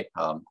great site,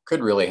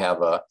 could really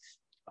have a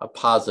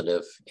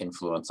positive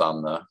influence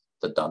on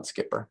the dun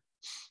skipper.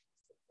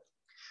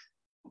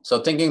 So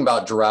thinking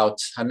about drought,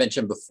 I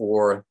mentioned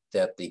before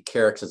that the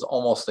carex is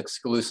almost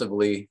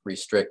exclusively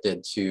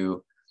restricted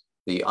to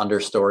the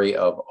understory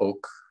of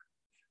oak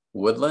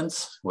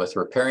woodlands with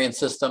riparian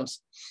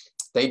systems.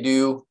 They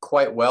do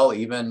quite well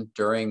even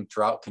during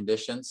drought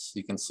conditions.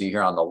 You can see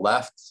here on the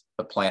left,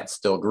 the plant's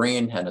still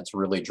green and it's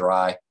really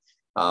dry.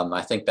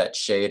 I think that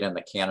shade and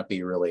the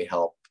canopy really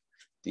help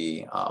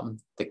the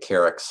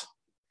carex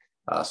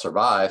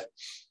survive.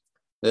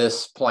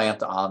 This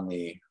plant on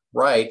the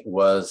right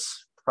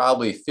was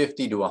probably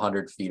 50 to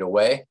 100 feet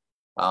away,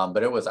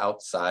 but it was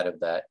outside of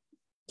that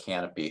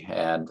canopy.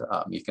 And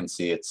you can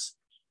see it's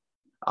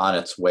on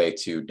its way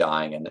to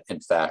dying and in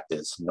fact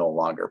is no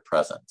longer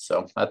present.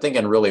 So I think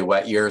in really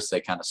wet years, they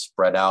kind of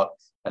spread out,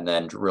 and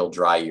then real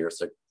dry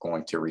years are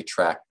going to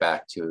retract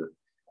back to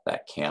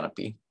that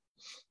canopy.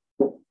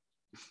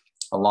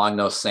 Along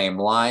those same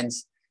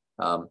lines,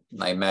 I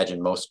imagine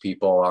most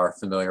people are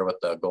familiar with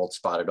the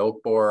gold-spotted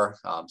oak borer,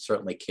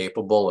 certainly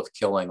capable of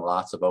killing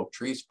lots of oak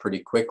trees pretty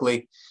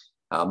quickly.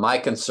 My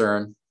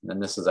concern,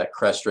 and this is at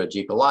Crest Ridge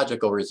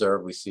Ecological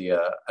Reserve, we see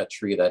a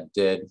tree that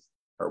did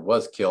or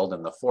was killed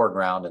in the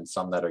foreground and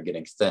some that are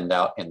getting thinned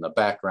out in the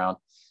background.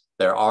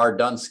 There are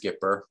dun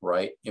skipper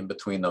right in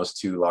between those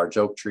two large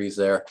oak trees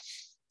there.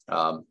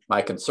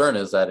 My concern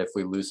is that if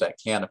we lose that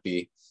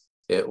canopy,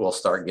 it will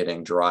start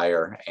getting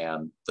drier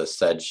and the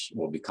sedge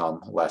will become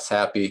less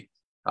happy,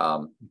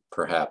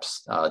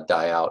 perhaps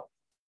die out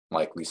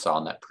like we saw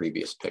in that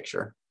previous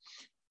picture.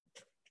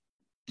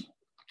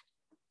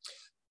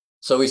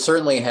 So we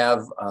certainly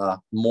have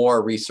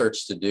more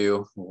research to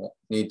do. We'll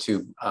need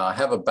to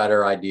have a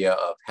better idea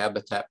of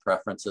habitat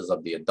preferences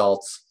of the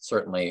adults.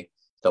 Certainly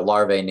the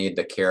larvae need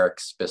the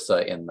carex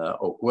spissa in the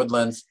oak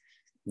woodlands.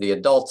 The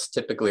adults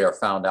typically are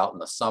found out in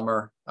the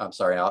summer,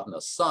 out in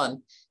the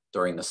sun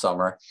during the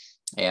summer,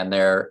 and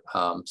they're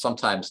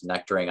sometimes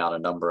nectaring on a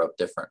number of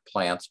different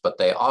plants, but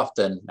they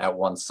often at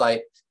one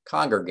site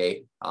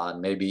congregate on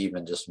maybe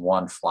even just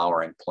one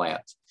flowering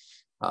plant.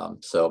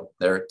 So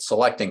they're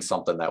selecting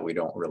something that we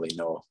don't really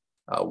know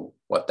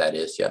what that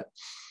is yet.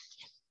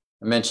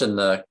 I mentioned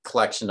the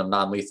collection of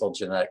non-lethal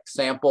genetic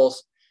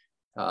samples.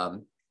 I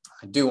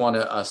do want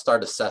to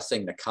start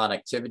assessing the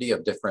connectivity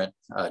of different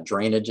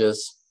drainages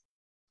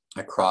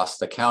across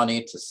the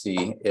county to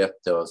see if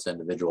those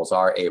individuals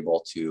are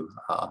able to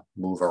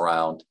move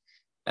around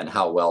and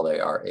how well they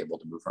are able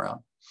to move around.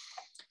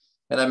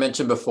 And I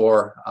mentioned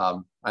before,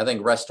 I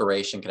think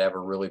restoration could have a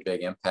really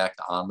big impact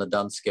on the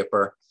dun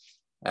skipper.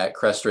 At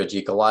Crest Ridge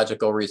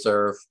Ecological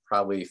Reserve,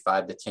 probably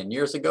 5 to 10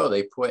 years ago,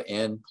 they put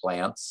in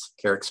plants,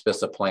 carex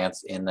spissa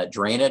plants in the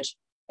drainage.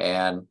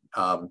 And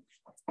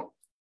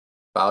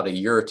about a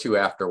year or two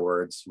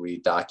afterwards, we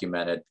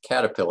documented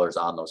caterpillars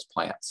on those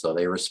plants. So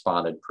they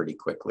responded pretty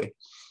quickly.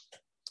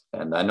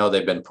 And I know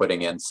they've been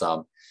putting in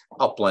some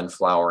upland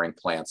flowering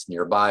plants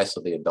nearby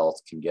so the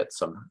adults can get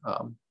some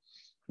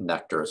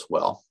nectar as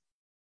well.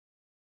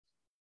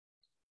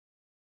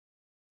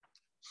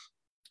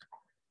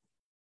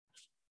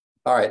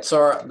 All right,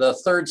 so the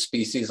third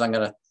species,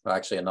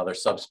 actually another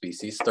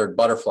subspecies, third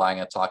butterfly I'm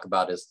gonna talk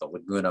about is the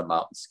Laguna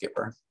mountain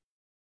skipper.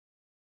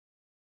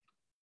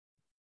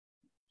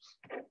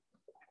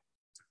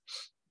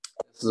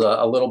 This is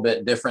a little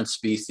bit different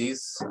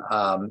species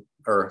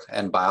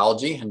and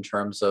biology in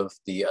terms of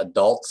the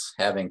adults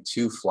having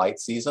 2 flight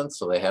seasons.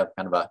 So they have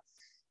kind of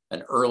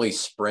an early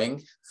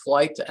spring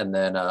flight and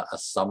then a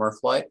summer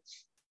flight.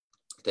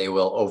 They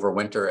will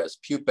overwinter as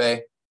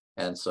pupae.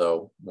 And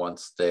so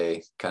once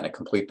they kind of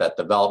complete that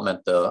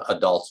development, the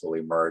adults will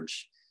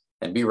emerge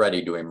and be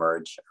ready to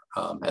emerge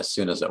as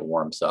soon as it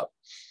warms up.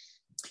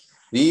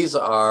 These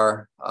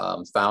are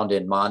found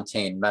in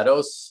montane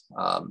meadows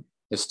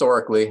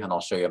historically, and I'll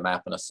show you a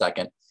map in a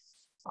second.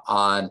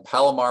 On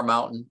Palomar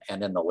Mountain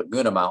and in the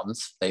Laguna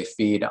Mountains, they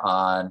feed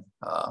on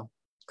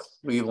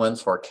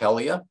Cleveland's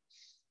Horkelia.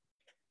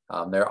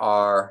 There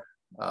are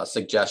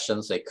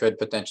suggestions they could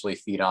potentially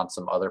feed on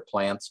some other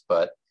plants,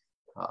 but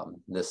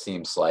this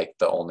seems like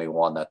the only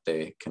one that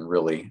they can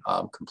really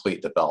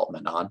complete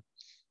development on.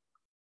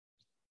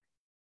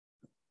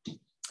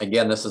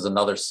 Again, this is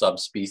another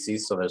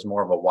subspecies, so there's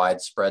more of a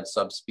widespread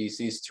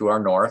subspecies to our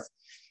north.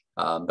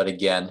 But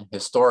again,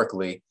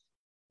 historically,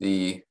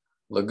 the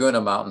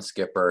Laguna mountain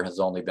skipper has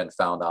only been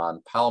found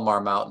on Palomar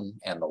Mountain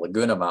and the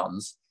Laguna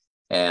Mountains,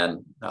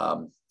 and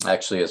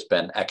actually has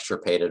been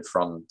extirpated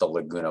from the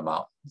Laguna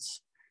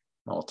Mountains.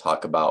 We'll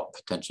talk about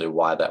potentially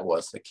why that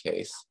was the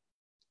case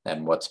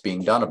and what's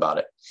being done about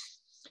it.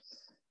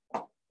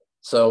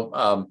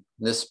 So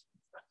this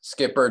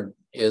skipper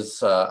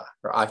is or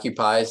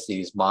occupies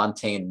these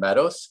montane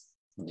meadows.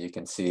 You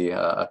can see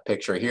a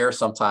picture here.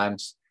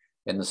 Sometimes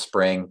in the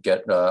spring,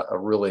 get a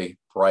really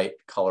bright,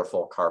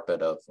 colorful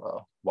carpet of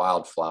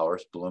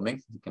wildflowers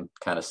blooming. You can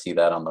kind of see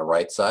that on the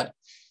right side.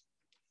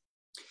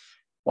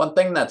 One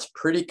thing that's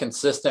pretty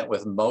consistent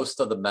with most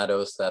of the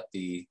meadows that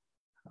the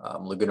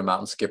Laguna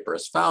Mountain skipper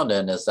is found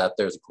in is that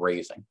there's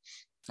grazing.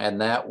 And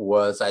that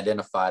was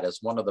identified as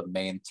one of the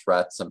main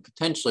threats and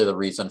potentially the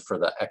reason for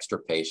the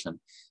extirpation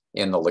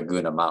in the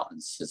Laguna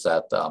Mountains, is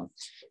that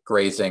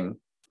grazing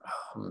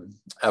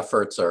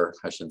efforts, or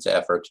I shouldn't say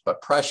efforts,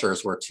 but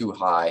pressures were too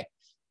high,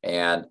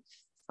 and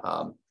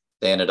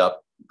they ended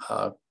up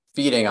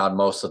feeding on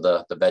most of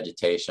the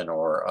vegetation,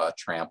 or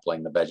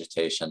trampling the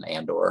vegetation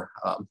and or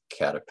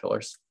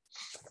caterpillars.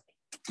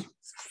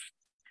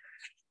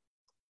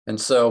 And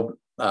so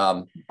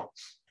the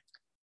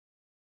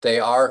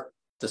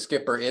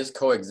skipper is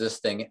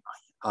coexisting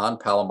on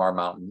Palomar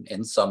Mountain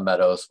in some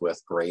meadows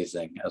with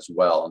grazing as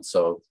well. And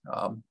so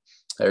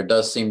there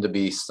does seem to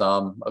be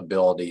some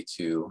ability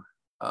to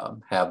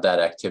have that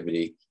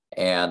activity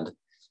and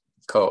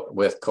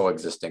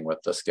coexisting with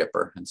the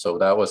skipper. And so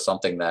that was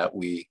something that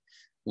we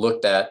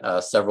looked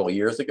at several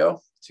years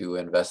ago to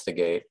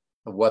investigate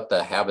what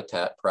the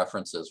habitat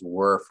preferences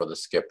were for the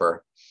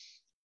skipper,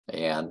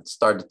 and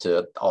started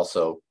to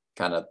also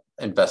kind of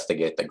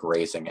investigate the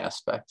grazing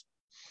aspect.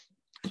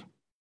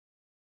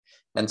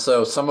 And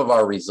so some of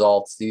our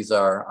results, these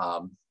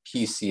are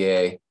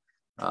PCA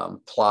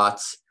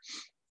plots,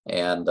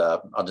 and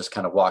I'll just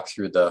kind of walk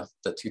through the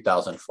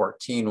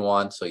 2014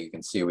 one. So you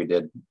can see we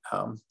did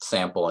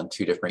sample in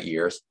 2 different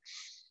years.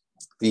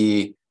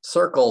 The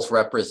circles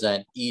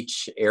represent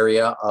each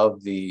area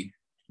of the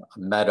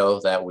meadow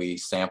that we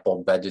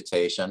sampled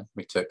vegetation.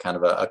 We took kind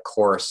of a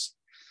coarse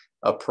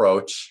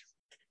approach,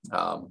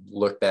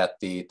 looked at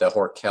the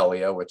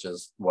Horkelia, which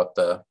is what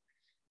the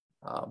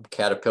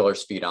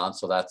caterpillars feed on,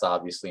 so that's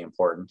obviously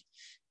important.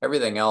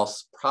 Everything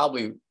else,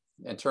 probably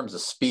in terms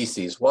of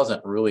species,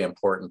 wasn't really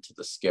important to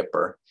the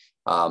skipper,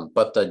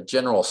 but the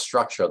general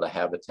structure of the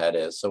habitat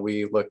is. So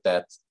we looked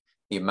at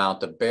the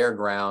amount of bare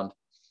ground,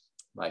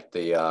 like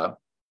the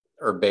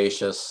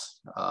herbaceous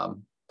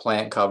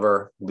plant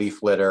cover,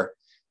 leaf litter,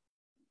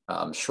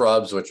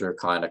 shrubs, which we're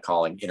kind of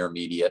calling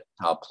intermediate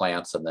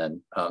plants, and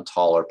then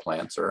taller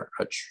plants, or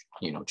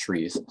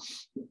trees,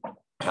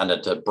 kind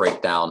of to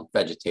break down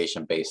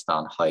vegetation based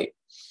on height.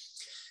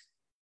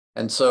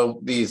 And so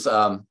these,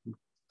 the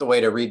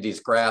way to read these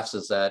graphs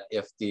is that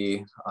if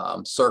the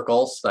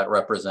circles that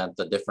represent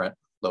the different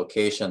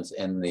locations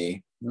in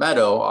the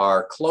meadow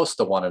are close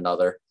to one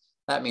another,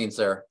 that means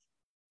their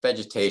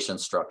vegetation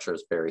structure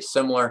is very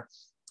similar.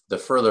 The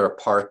further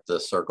apart the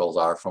circles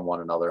are from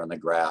one another in the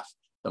graph,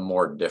 the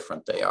more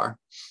different they are.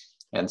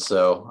 And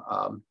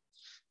so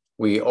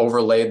we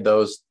overlaid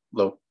those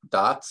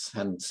dots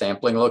and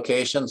sampling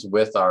locations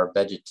with our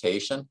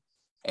vegetation,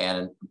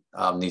 and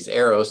these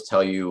arrows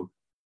tell you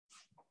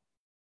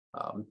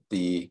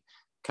the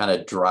kind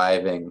of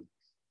driving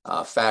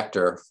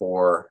factor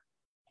for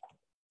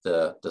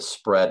the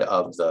spread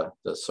of the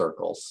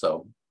circles.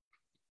 So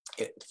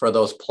for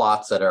those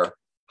plots that are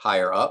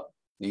higher up,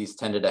 these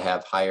tended to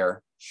have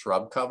higher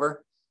shrub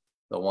cover.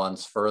 The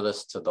ones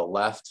furthest to the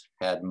left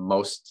had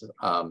most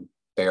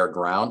bare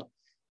ground,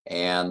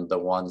 and the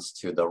ones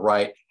to the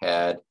right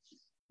had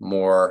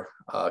more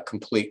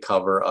complete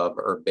cover of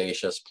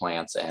herbaceous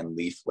plants and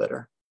leaf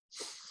litter.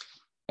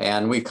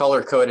 And we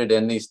color coded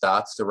in these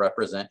dots to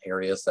represent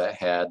areas that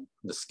had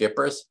the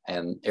skippers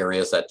and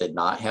areas that did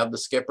not have the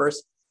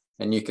skippers.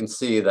 And you can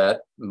see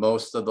that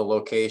most of the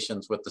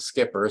locations with the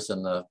skippers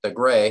in the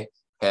gray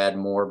had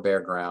more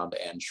bare ground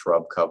and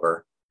shrub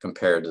cover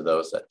compared to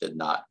those that did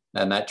not.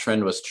 And that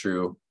trend was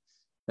true.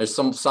 There's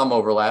some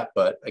overlap,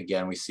 but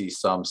again, we see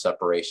some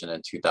separation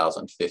in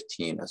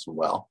 2015 as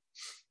well.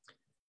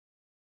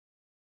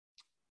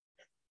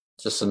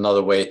 Just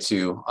another way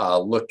to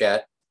look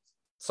at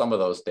some of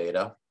those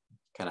data,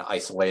 kind of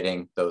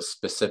isolating those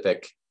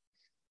specific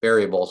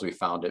variables we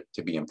found it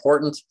to be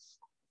important.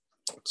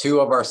 2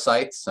 of our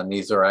sites, and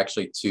these are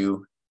actually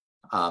 2,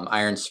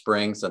 Iron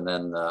Springs and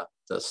then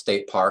the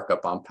state park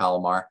up on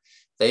Palomar,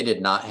 they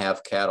did not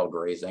have cattle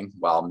grazing,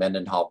 while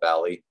Mendenhall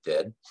Valley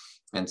did.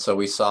 And so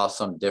we saw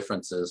some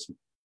differences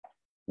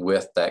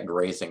with that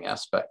grazing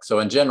aspect. So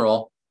in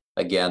general,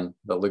 again,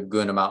 the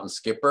Laguna Mountain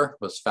skipper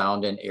was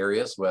found in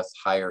areas with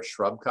higher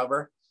shrub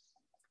cover.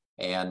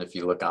 And if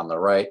you look on the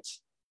right,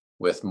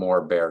 with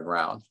more bare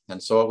ground.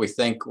 And so what we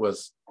think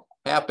was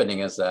happening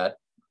is that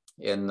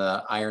in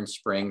the Iron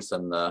Springs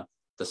and the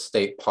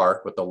state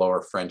park with the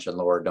Lower French and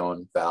Lower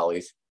Doan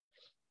valleys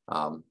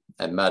and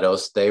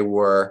meadows, they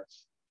were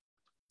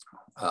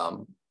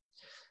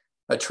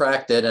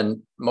attracted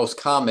and most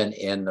common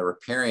in the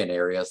riparian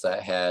areas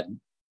that had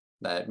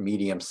that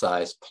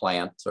medium-sized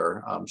plant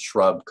or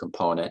shrub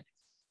component.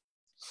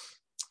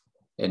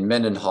 In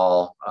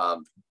Mendenhall,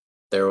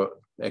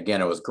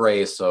 again, it was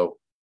grazed, so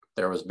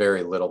there was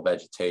very little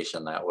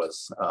vegetation that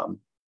was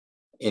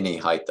any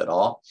height at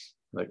all.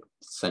 Like,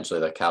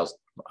 essentially the cows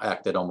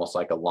acted almost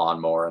like a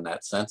lawnmower in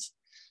that sense.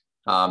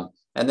 And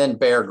then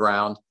bare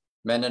ground.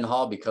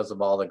 Mendenhall, because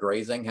of all the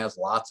grazing, has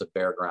lots of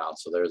bare ground,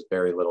 so there's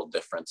very little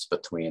difference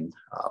between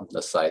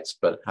the sites.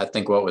 But I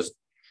think what was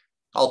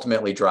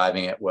ultimately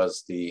driving it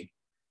was the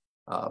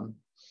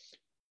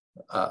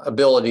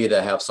ability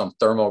to have some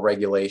thermal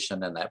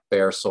regulation in that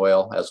bare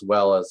soil, as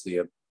well as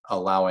the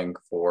allowing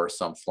for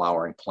some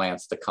flowering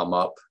plants to come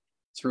up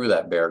through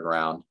that bare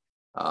ground,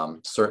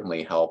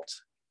 certainly helped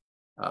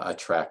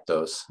attract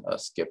those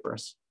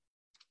skippers.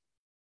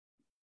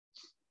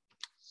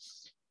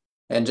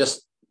 And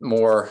just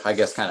more, I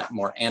guess, kind of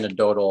more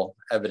anecdotal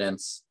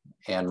evidence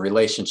and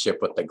relationship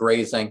with the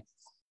grazing.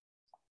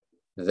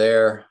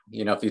 There,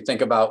 you know, if you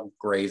think about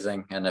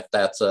grazing, and if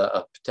that's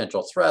a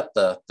potential threat,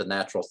 the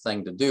natural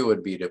thing to do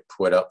would be to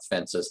put up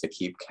fences to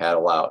keep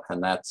cattle out.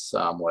 And that's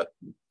what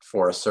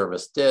Forest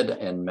Service did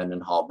in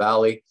Mendenhall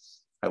Valley,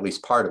 at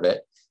least part of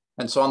it.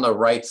 And so on the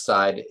right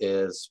side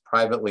is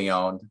privately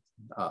owned.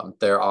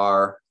 There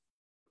are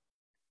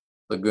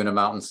Laguna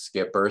Mountain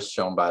skippers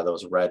shown by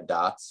those red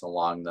dots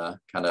along the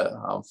kind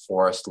of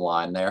forest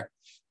line there.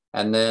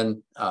 And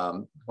then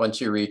once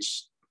you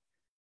reach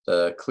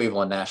the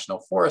Cleveland National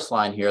Forest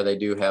line here, they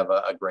do have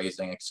a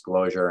grazing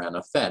exclosure and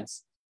a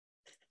fence.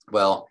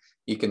 Well,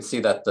 you can see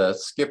that the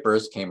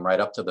skippers came right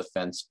up to the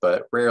fence,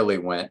 but rarely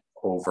went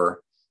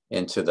over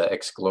into the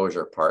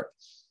exclosure part.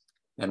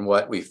 And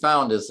what we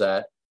found is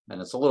that,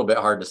 and it's a little bit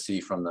hard to see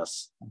from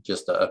this,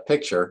 just a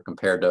picture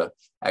compared to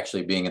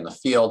actually being in the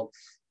field,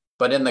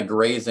 but in the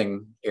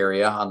grazing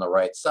area on the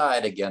right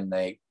side, again,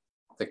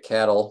 the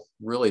cattle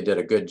really did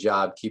a good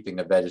job keeping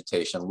the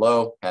vegetation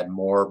low, had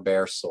more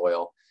bare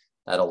soil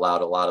that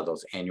allowed a lot of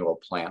those annual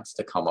plants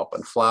to come up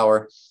and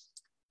flower.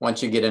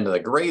 Once you get into the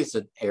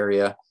grazed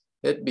area,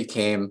 it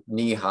became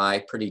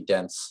knee-high, pretty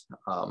dense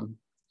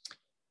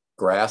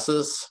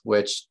grasses,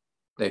 which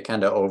they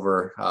kind of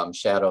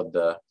overshadowed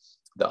the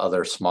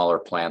other smaller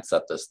plants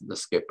that the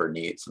skipper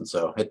needs. And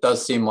so it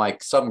does seem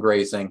like some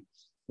grazing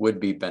would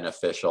be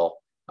beneficial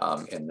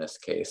in this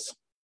case.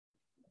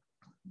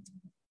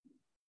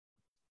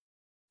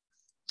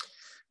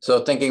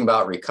 So thinking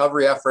about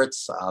recovery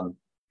efforts,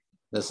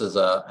 this is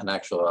an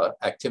actual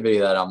activity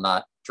that I'm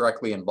not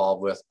directly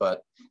involved with,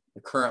 but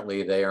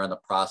currently they are in the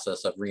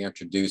process of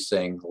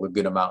reintroducing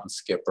Laguna Mountain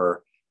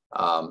skipper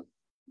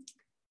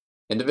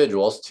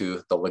individuals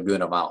to the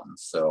Laguna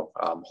Mountains. So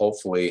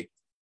hopefully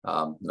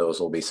those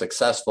will be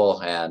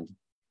successful, and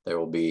there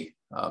will be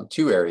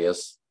two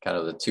areas, kind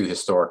of the two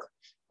historic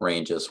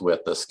ranges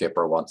with the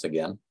skipper once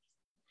again.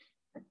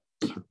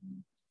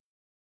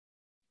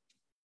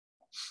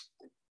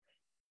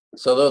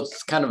 So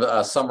those kind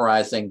of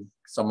summarizing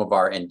some of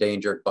our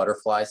endangered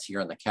butterflies here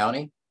in the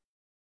county.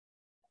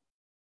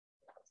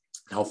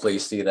 Hopefully you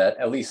see that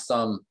at least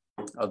some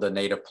of the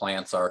native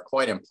plants are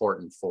quite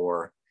important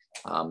for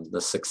the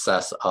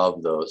success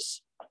of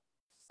those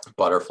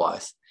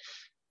butterflies.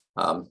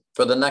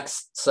 For the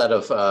next set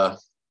of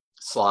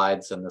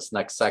slides in this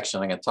next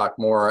section, I'm going to talk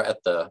more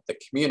at the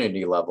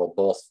community level,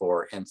 both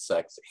for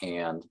insects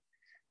and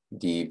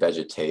the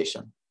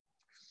vegetation.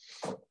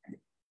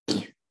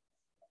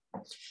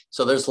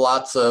 So there's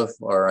lots of,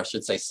 or I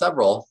should say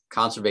several,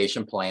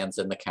 conservation plans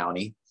in the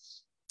county,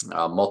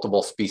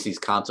 multiple species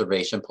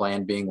conservation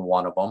plan being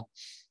one of them.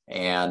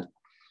 And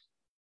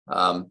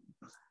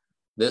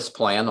this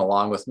plan,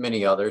 along with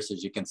many others,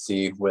 as you can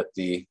see with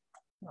the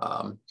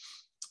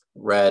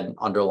red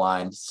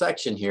underlined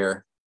section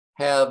here,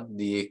 have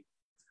the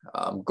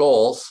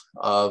goals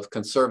of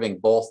conserving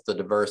both the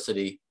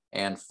diversity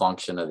and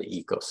function of the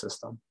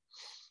ecosystem.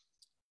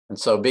 And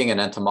so being an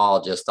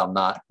entomologist, I'm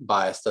not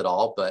biased at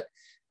all, but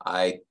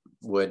I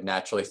would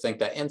naturally think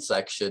that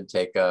insects should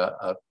take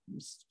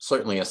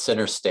certainly a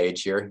center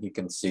stage here. You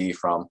can see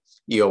from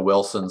E.O.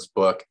 Wilson's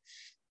book,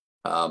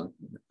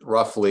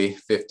 roughly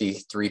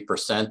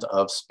 53%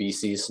 of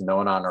species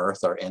known on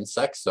Earth are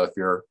insects. So if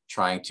you're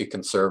trying to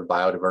conserve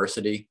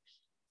biodiversity,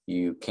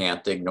 you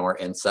can't ignore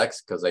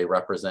insects because they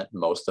represent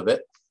most of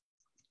it.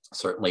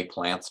 Certainly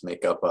plants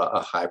make up a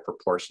high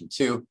proportion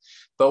too.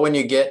 But when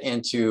you get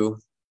into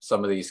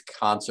some of these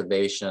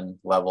conservation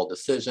level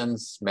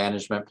decisions,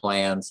 management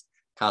plans,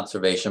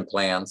 conservation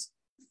plans,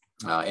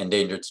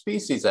 Endangered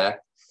Species Act,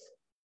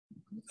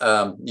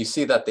 you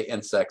see that the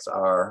insects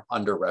are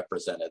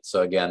underrepresented.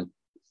 So again,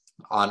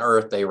 on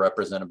Earth, they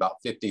represent about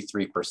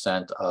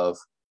 53% of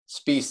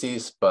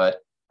species, but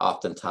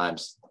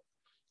oftentimes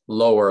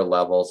lower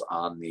levels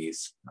on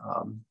these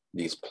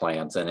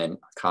plans and in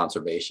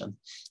conservation.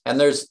 And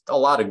there's a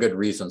lot of good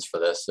reasons for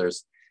this.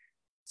 There's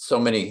so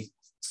many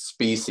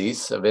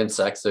species of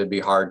insects, it'd be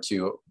hard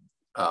to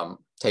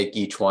take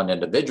each one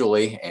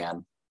individually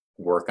and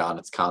work on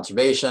its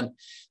conservation.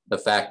 The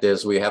fact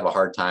is we have a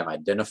hard time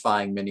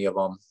identifying many of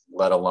them,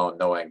 let alone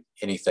knowing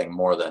anything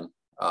more than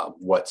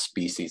what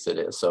species it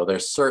is. So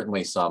there's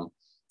certainly some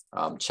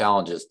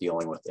challenges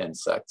dealing with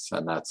insects,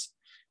 and that's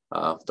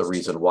the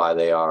reason why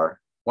they are,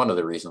 one of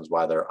the reasons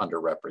why they're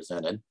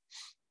underrepresented.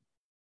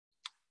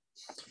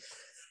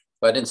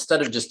 But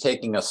instead of just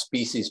taking a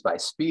species by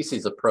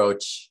species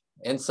approach,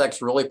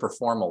 insects really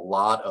perform a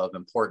lot of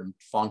important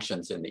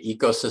functions in the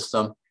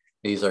ecosystem.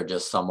 These are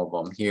just some of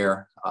them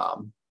here,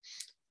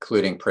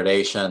 including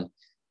predation.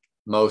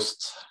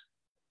 Most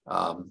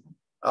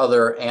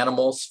other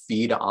animals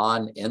feed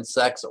on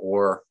insects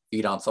or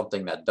feed on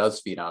something that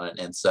does feed on an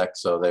insect.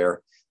 So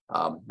they're,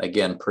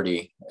 again,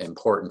 pretty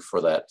important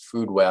for that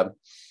food web.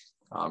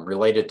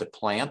 Related to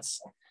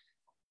plants,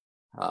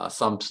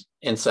 some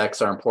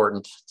insects are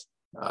important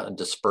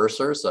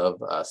dispersers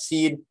of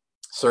seed,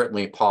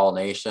 certainly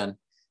pollination,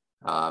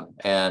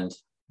 and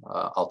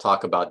I'll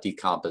talk about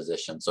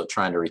decomposition, so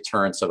trying to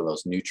return some of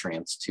those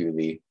nutrients to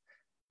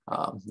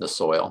the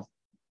soil.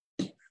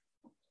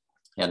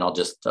 And I'll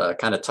just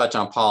kind of touch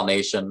on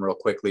pollination real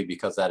quickly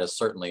because that is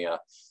certainly a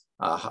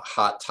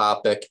hot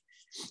topic.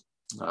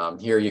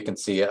 Here you can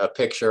see a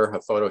picture,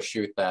 a photo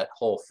shoot that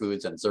Whole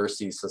Foods and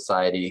Xerces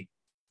Society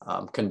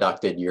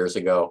conducted years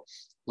ago,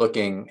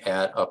 looking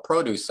at a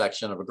produce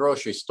section of a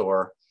grocery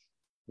store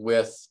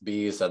with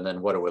bees, and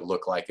then what it would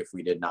look like if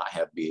we did not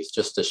have bees,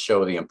 just to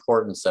show the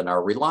importance and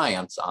our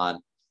reliance on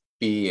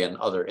bee and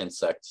other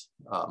insect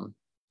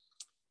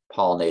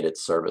pollinated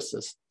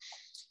services.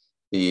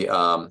 The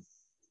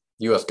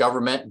US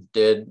government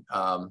did,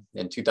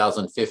 in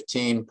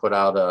 2015, put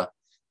out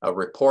a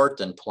report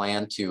and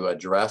plan to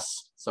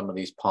address some of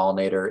these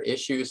pollinator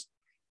issues.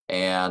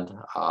 And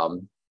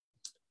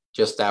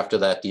just after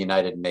that, the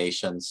United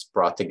Nations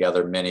brought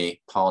together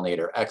many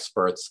pollinator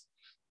experts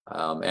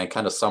and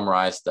kind of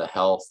summarized the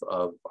health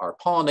of our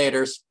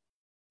pollinators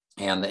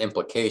and the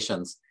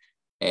implications.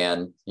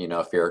 And, you know,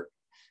 if you're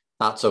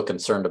not so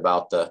concerned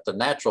about the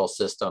natural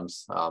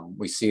systems,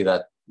 we see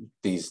that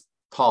these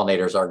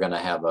pollinators are going to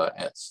have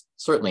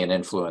certainly an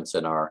influence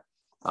in our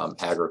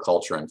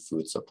agriculture and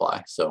food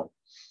supply. So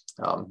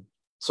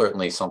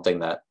certainly something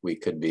that we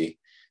could be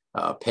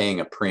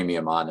paying a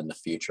premium on in the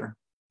future.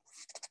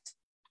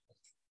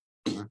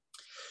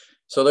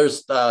 So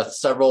there's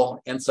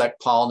several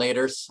insect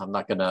pollinators. I'm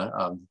not going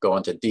to go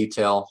into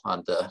detail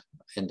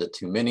into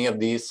too many of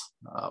these,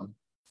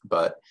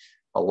 but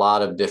a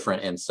lot of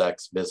different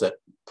insects visit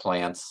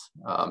plants,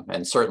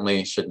 and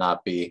certainly should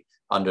not be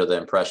under the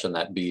impression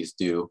that bees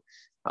do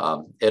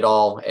it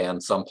all,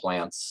 and some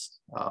plants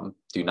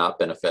do not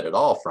benefit at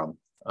all from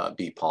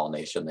bee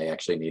pollination. They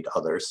actually need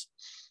others,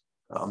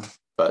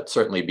 but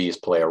certainly bees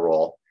play a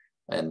role,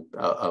 and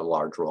a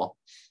large role.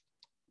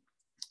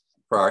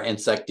 For our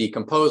insect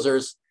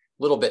decomposers,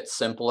 a little bit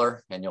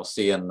simpler, and you'll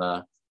see in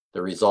the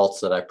results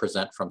that I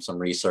present from some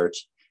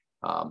research,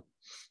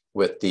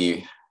 with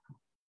the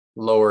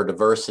lower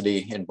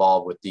diversity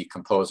involved with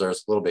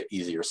decomposers, a little bit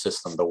easier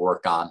system to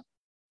work on,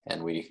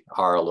 and we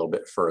are a little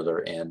bit further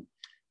in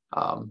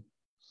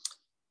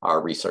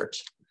our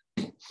research.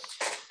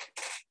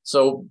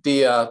 So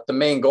the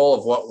main goal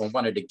of what we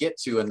wanted to get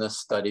to in this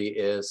study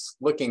is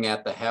looking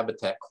at the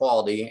habitat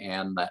quality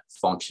and that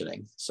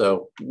functioning.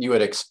 So you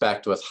would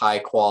expect with high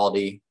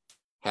quality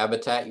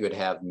habitat, you would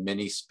have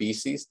many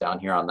species down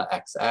here on the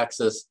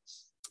x-axis.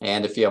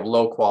 And if you have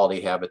low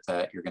quality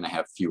habitat, you're going to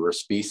have fewer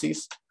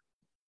species.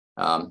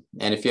 And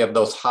if you have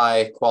those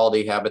high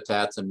quality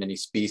habitats and many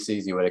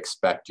species, you would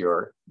expect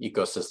your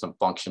ecosystem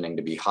functioning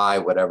to be high,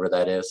 whatever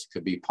that is.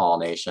 Could be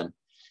pollination.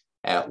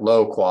 At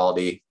low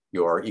quality,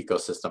 your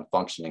ecosystem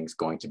functioning is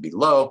going to be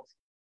low.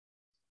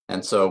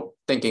 And so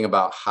thinking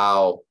about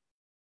how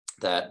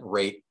that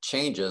rate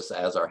changes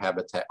as our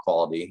habitat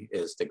quality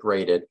is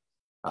degraded,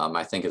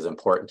 I think is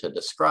important to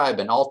describe.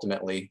 And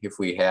ultimately, if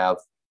we have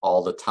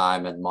all the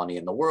time and money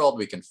in the world,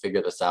 we can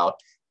figure this out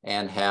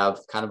and have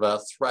kind of a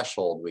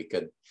threshold we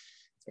could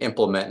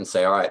implement and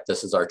say, all right,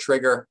 this is our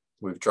trigger.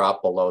 We've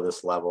dropped below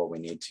this level. We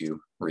need to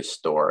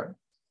restore it.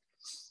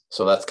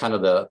 So that's kind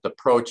of the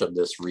approach of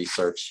this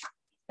research.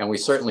 And we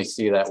certainly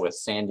see that with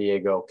San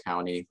Diego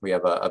County. We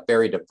have a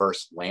very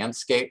diverse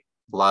landscape,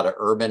 a lot of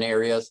urban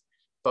areas,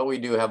 but we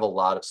do have a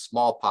lot of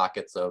small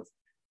pockets of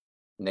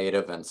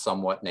native and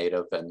somewhat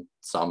native and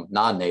some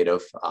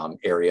non-native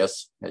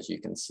areas, as you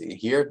can see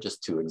here,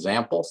 just two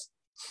examples.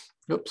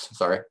 Oops,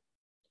 sorry.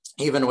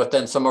 Even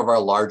within some of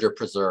our larger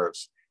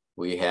preserves,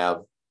 we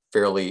have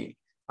fairly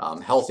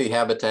healthy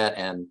habitat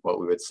and what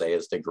we would say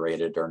is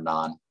degraded or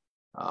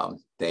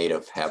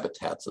non-native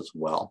habitats as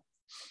well.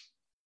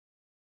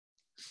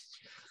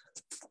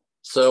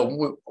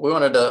 So we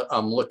wanted to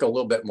look a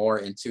little bit more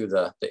into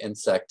the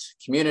insect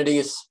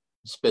communities,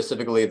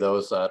 specifically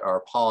those that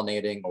are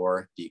pollinating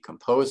or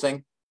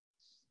decomposing,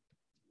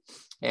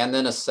 and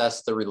then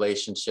assess the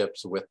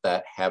relationships with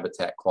that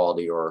habitat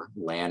quality or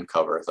land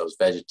cover, those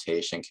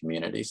vegetation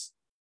communities.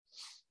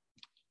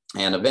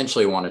 And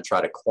eventually want to try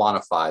to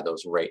quantify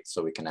those rates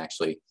so we can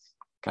actually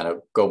kind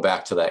of go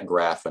back to that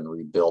graph and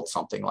rebuild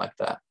something like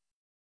that.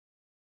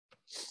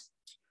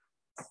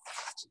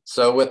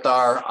 So with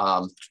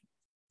our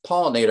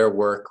pollinator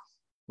work,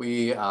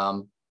 we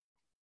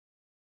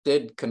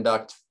did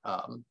conduct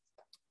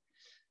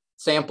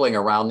sampling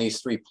around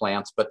these three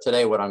plants, but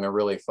today what I'm going to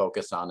really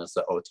focus on is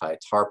the Otay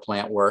tar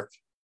plant work.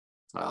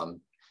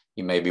 You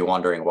You may be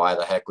wondering, why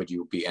the heck would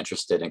you be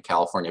interested in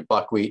California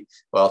buckwheat?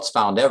 Well, it's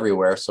found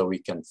everywhere, so we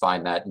can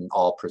find that in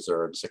all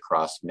preserves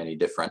across many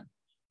different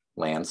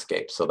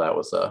landscapes. So that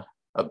was a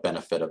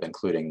benefit of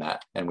including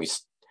that. And we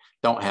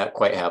don't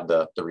quite have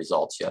the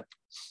results yet.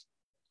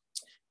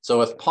 So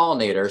with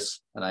pollinators,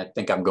 and I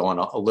think I'm going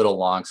a little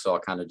long, so I'll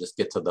kind of just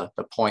get to the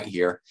point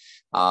here.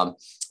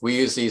 We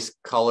use these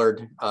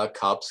colored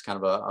cups,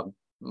 kind of a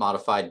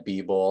modified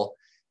bee bowl,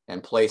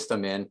 and place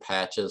them in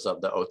patches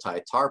of the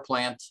otay tar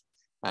plant.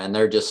 And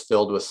they're just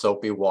filled with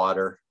soapy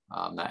water.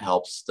 That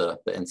helps the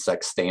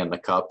insects stay in the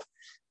cup.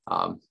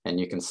 And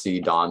you can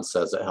see Dawn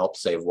says it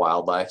helps save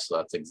wildlife. So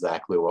that's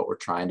exactly what we're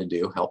trying to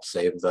do, help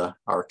save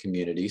our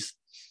communities.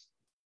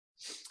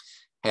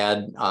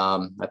 Had,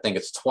 I think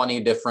it's 20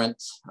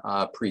 different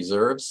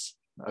preserves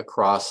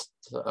across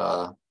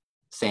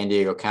San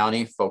Diego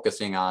County,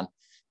 focusing on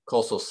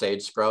coastal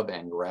sage scrub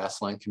and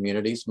grassland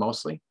communities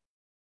mostly.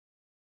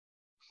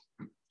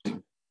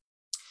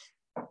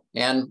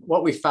 And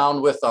what we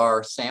found with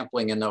our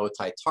sampling in the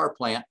otay tar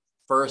plant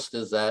first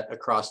is that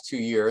across 2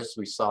 years,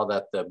 we saw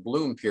that the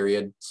bloom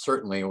period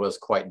certainly was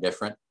quite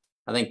different.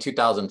 I think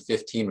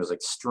 2015 was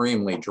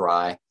extremely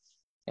dry,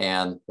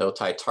 and the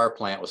otay tar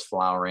plant was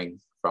flowering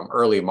from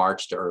early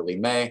March to early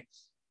May.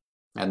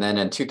 And then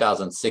in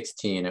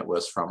 2016, it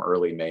was from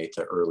early May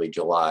to early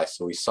July.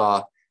 So we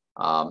saw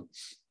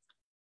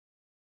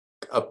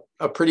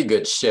a pretty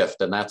good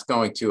shift, and that's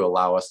going to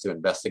allow us to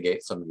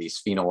investigate some of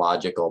these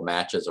phenological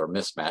matches or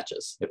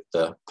mismatches. If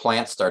the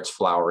plant starts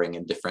flowering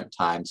in different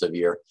times of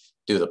year,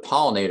 do the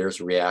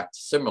pollinators react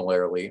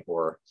similarly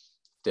or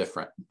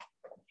different?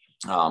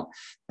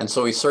 And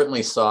so we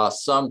certainly saw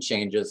some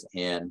changes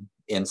in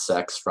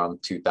insects from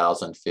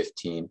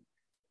 2015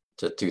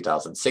 to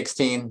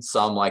 2016.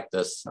 Some, like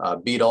this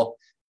beetle,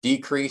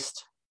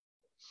 decreased,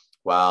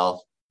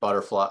 while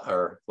butterfly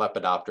or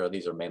Lepidoptera,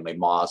 these are mainly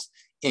moths,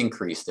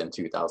 increased in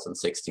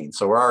 2016.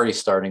 So we're already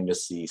starting to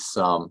see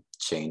some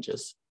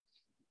changes,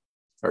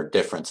 or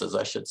differences,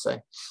 I should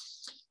say.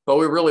 But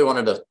we really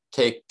wanted to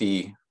take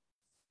the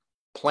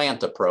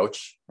plant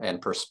approach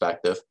and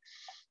perspective.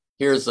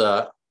 Here's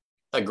a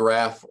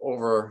graph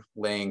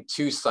overlaying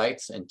 2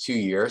 sites in 2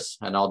 years,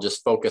 and I'll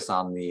just focus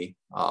on the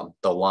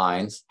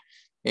lines.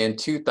 In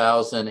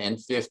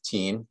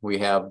 2015, we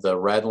have the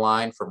red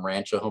line from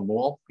Rancho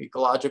Jamul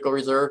Ecological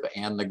Reserve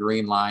and the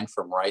green line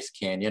from Rice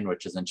Canyon,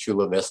 which is in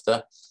Chula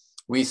Vista.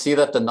 We see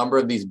that the number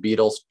of these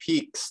beetles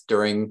peaks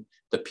during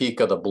the peak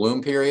of the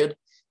bloom period.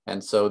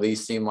 And so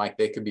these seem like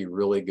they could be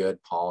really good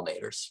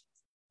pollinators.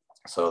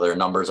 So their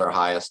numbers are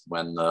highest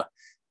when the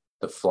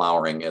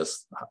flowering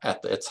is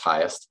at its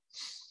highest.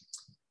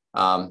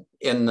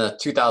 In the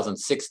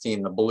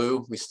 2016, the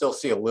blue, we still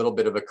see a little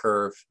bit of a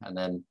curve, and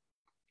then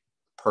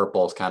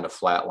purple is kind of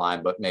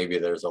flatline, but maybe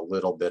there's a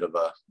little bit of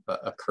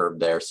a curve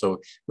there.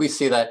 So we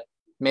see that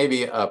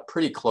maybe a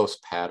pretty close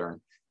pattern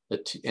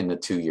in the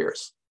 2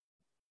 years.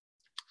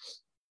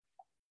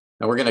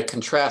 Now we're going to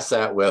contrast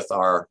that with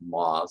our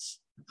moths.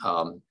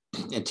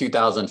 In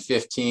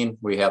 2015,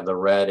 we have the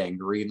red and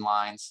green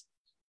lines,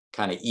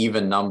 kind of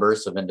even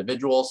numbers of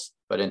individuals.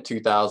 But in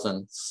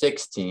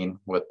 2016,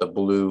 with the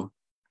blue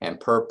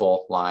and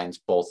purple lines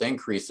both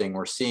increasing,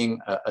 we're seeing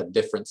a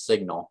different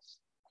signal.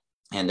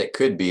 And it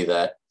could be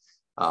that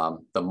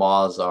the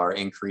moths are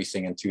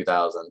increasing in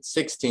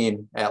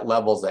 2016 at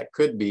levels that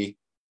could be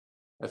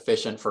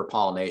efficient for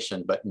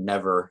pollination, but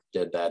never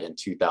did that in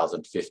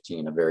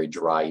 2015, a very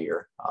dry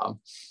year.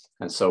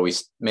 And so we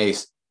may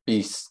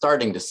be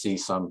starting to see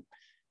some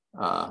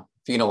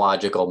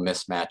phenological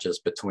mismatches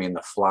between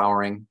the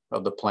flowering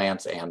of the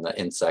plants and the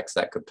insects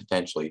that could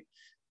potentially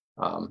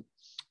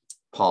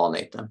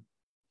pollinate them.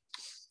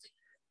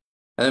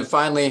 And then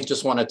finally,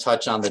 just want to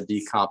touch on the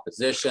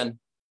decomposition.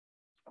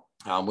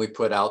 We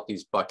put out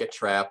these bucket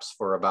traps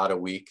for about a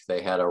week.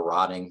 They had a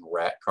rotting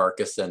rat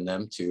carcass in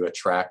them to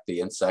attract the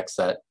insects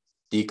that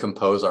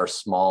decompose our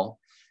small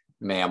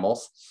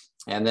mammals.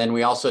 And then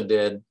we also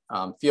did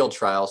field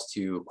trials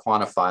to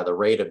quantify the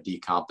rate of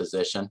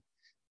decomposition.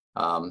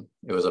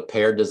 It was a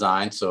paired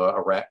design, so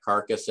a rat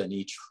carcass in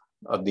each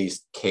of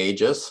these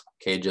cages.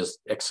 Cages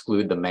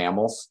exclude the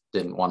mammals,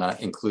 didn't want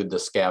to include the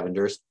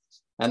scavengers.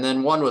 And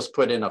then one was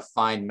put in a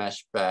fine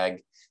mesh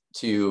bag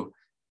to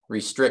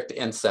restrict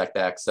insect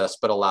access,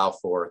 but allow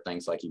for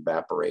things like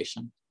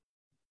evaporation.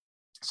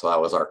 So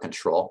that was our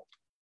control.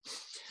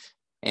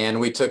 And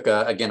we took,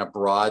 again, a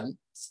broad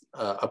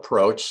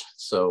approach.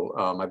 So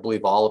I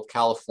believe all of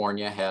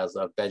California has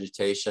a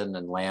vegetation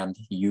and land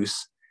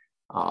use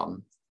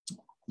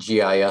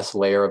GIS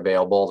layer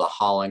available, the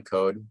Holland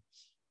code.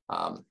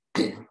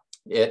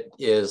 It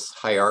is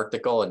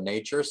hierarchical in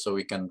nature, so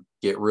we can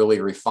get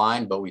really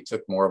refined, but we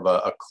took more of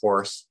a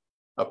coarse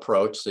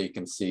approach. So you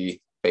can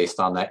see,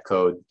 based on that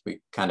code, we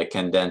kind of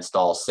condensed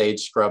all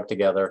sage scrub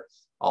together,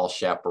 all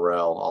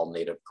chaparral, all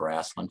native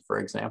grassland, for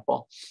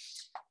example.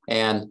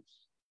 And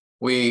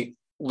we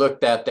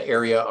looked at the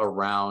area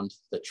around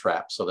the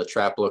trap. So the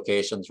trap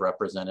locations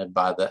represented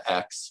by the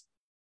X.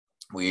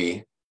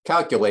 We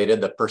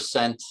calculated the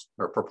percent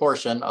or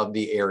proportion of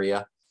the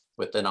area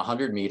within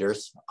 100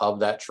 meters of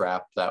that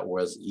trap that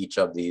was each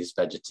of these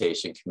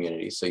vegetation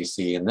communities. So you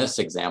see in this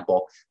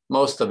example,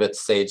 most of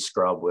it's sage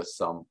scrub with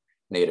some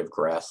native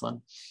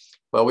grassland.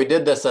 But we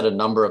did this at a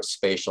number of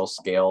spatial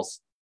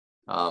scales,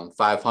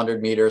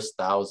 500 meters,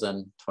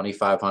 1,000,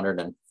 2,500,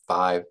 and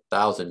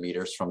 5,000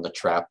 meters from the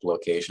trap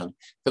location,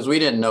 because we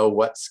didn't know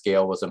what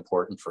scale was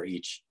important for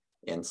each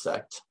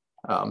insect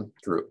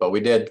group. But we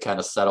did kind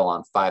of settle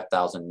on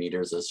 5,000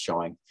 meters as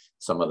showing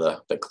some of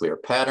the clear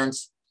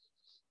patterns.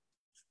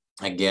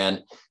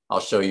 Again, I'll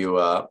show you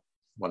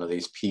one of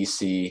these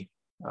PCA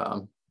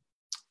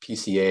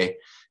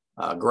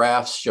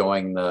graphs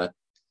showing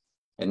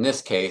in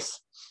this case,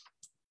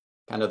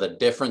 kind of the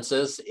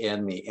differences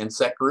in the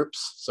insect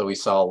groups. So we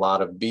saw a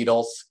lot of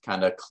beetles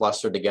kind of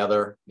clustered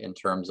together in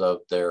terms of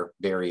their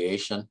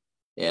variation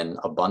in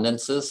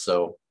abundances.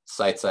 So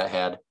sites that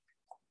had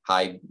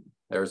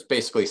there's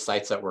basically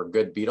sites that were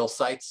good beetle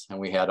sites, and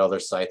we had other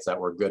sites that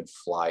were good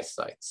fly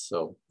sites.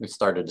 So we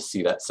started to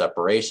see that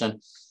separation.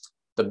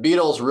 The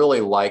beetles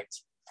really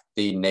liked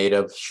the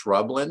native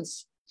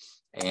shrublands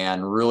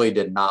and really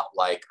did not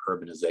like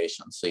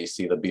urbanization. So you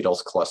see the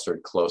beetles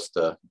clustered close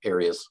to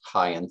areas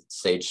high in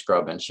sage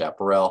scrub and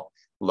chaparral,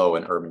 low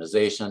in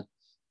urbanization.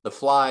 The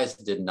flies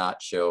did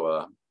not show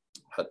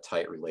a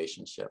tight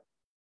relationship.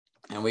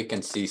 And we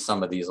can see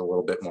some of these a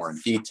little bit more in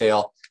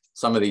detail.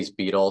 Some of these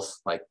beetles,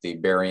 like the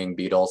burying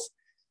beetles,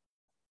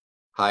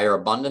 higher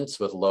abundance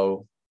with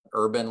low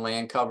urban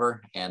land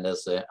cover, and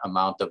as the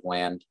amount of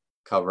land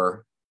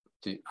cover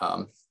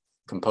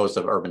composed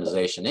of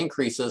urbanization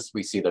increases,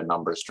 we see their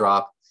numbers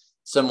drop.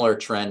 Similar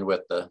trend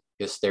with the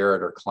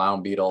hysterid or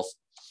clown beetles,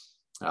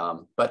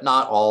 but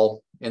not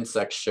all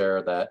insects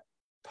share that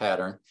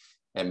pattern.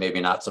 And maybe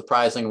not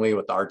surprisingly,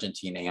 with the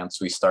Argentine ants,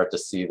 we start to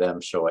see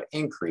them show an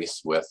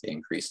increase with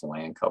increased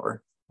land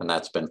cover, and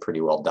that's been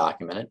pretty well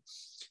documented.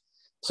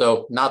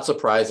 So not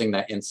surprising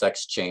that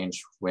insects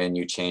change when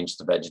you change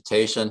the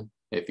vegetation,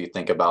 if you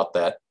think about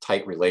that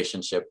tight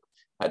relationship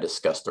I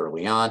discussed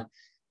early on.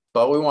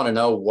 But we want to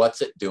know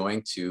what's it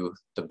doing to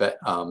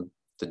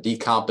the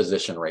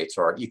decomposition rates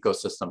or our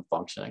ecosystem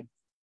functioning.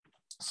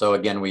 So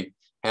again, we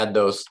had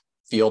those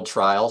field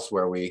trials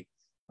where we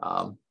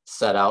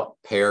set out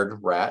paired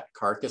rat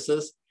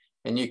carcasses,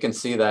 and you can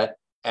see that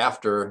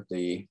after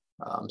the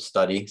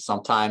study,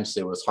 sometimes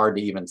it was hard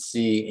to even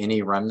see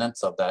any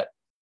remnants of that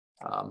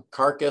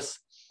carcass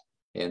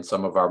in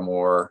some of our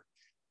more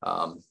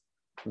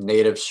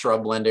native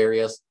shrubland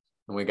areas.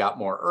 When we got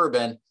more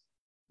urban,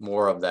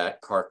 more of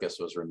that carcass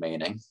was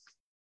remaining.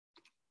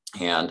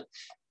 And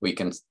we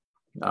can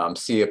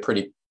see a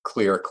pretty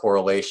clear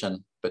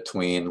correlation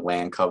between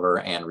land cover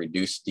and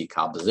reduced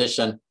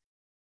decomposition.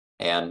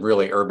 And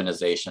really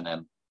urbanization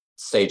and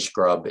sage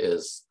scrub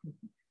is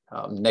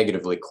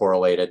negatively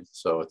correlated.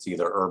 So it's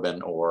either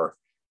urban or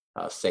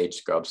sage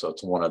scrub. So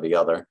it's one or the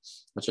other,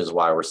 which is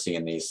why we're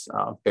seeing these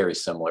very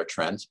similar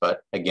trends. But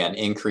again,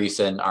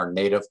 increase in our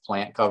native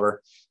plant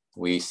cover,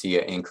 we see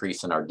an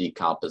increase in our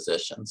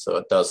decomposition. So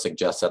it does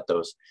suggest that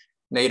those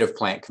native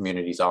plant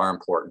communities are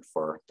important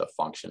for the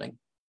functioning.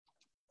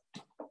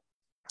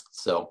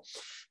 So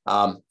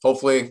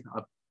hopefully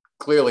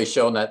clearly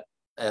shown that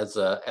at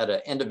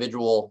an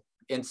individual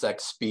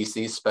insect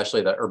species,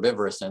 especially the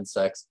herbivorous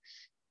insects,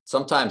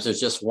 sometimes there's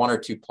just one or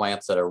two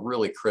plants that are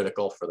really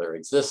critical for their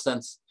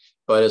existence.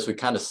 But as we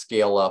kind of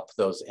scale up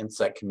those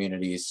insect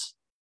communities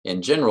in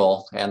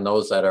general, and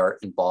those that are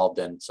involved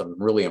in some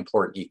really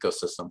important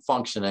ecosystem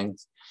functioning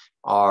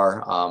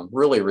are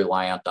really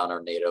reliant on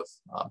our native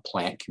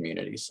plant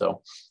community.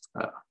 So,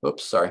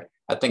 oops, sorry.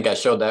 I think I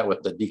showed that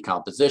with the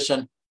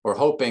decomposition. We're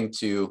hoping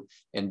to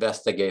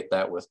investigate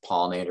that with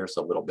pollinators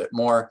a little bit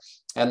more.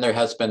 And there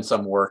has been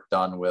some work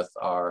done with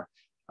our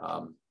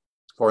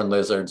horned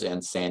lizards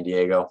in San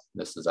Diego.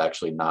 This is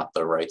actually not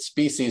the right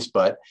species,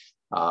 but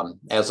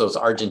as those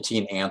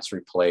Argentine ants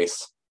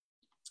replace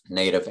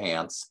native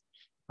ants,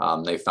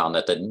 they found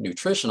that the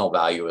nutritional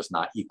value is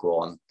not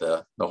equal, and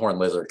the horned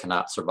lizard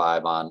cannot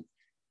survive on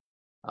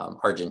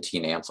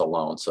Argentine ants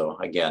alone. So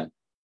again,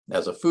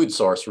 as a food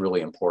source,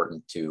 really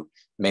important to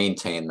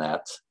maintain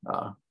that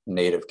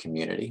native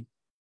community.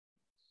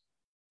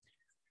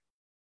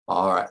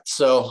 All right,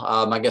 so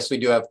I guess we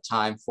do have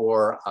time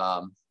for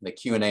the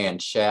Q&A and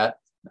chat,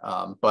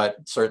 but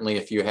certainly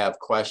if you have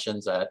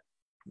questions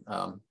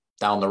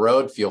down the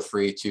road, feel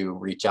free to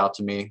reach out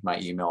to me. My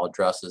email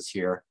address is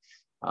here.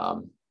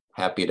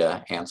 Happy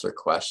to answer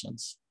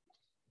questions.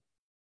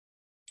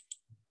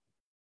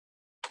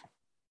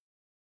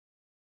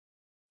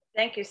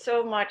 Thank you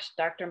so much,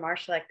 Dr.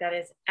 Marschalek. That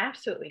is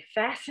absolutely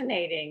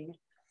fascinating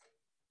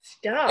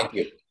stuff. Thank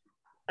you.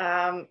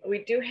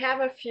 We do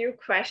have a few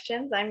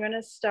questions. I'm going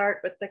to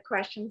start with the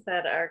questions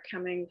that are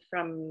coming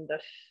from the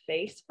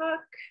Facebook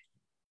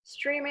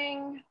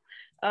streaming.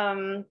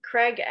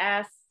 Craig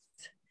asks,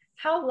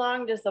 how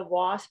long does the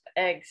wasp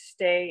egg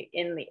stay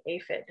in the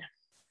aphid?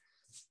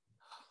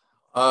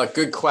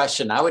 Good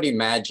question. I would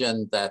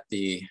imagine that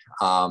the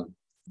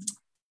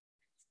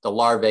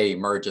larvae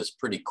emerges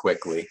pretty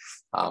quickly.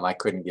 I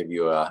couldn't give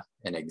you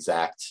an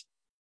exact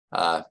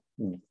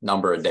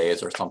number of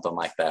days or something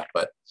like that,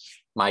 but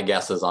my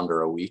guess is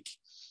under a week.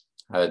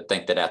 I would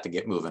think they'd have to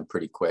get moving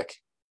pretty quick.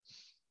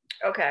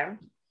 Okay.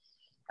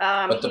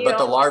 But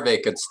the larvae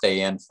could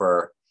stay in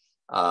for,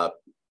 I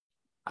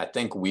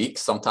think,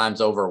 weeks,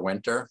 sometimes over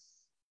winter.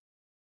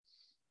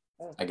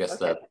 I guess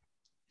that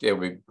it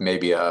would be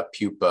maybe a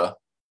pupa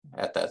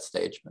at that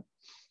stage.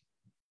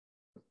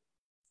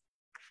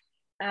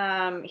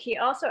 He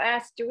also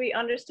asked, do we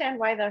understand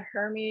why the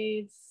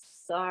Hermes,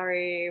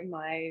 sorry,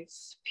 my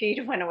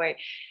speed went away.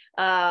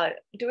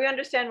 Do we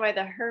understand why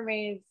the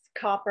Hermes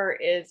copper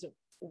is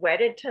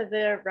wedded to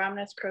the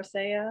Rhamnus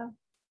crocea?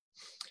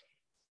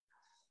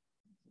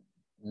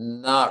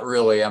 Not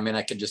really. I mean,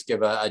 I could just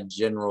give a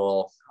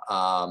general,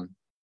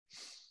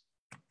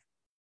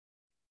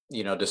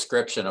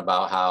 description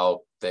about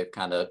how they've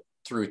kind of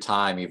through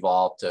time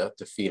evolved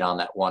to feed on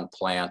that one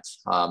plant.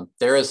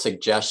 There is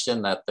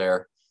suggestion that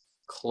their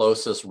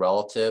closest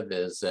relative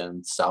is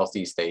in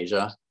Southeast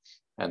Asia.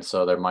 And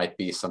so there might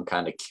be some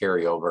kind of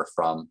carryover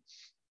from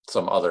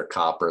some other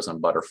coppers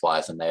and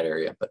butterflies in that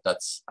area. But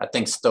that's, I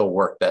think, still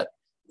work that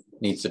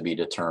needs to be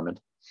determined.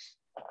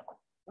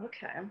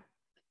 Okay.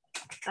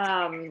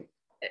 Kind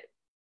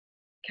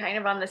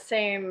of on the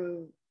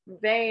same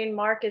vein,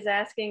 Mark is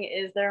asking,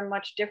 is there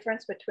much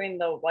difference between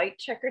the white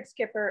checkered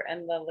skipper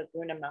and the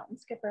Laguna mountain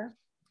skipper?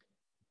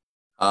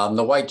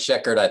 The white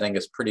checkered, I think,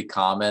 is pretty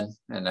common,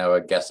 and I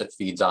would guess it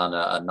feeds on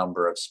a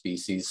number of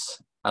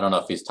species. I don't know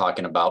if he's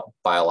talking about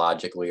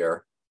biologically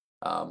or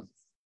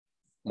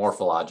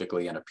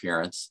morphologically in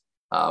appearance.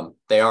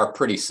 They are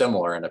pretty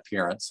similar in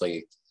appearance, so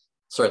you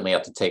certainly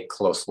have to take a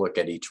close look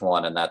at each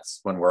one, and that's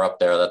when we're up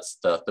there, that's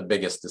the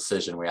biggest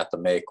decision we have to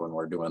make when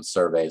we're doing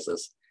surveys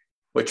is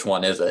which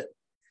one is it?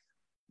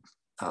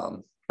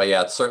 But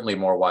yeah, it's certainly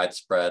more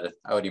widespread.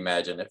 I would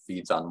imagine it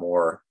feeds on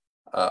more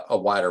a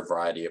wider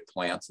variety of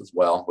plants as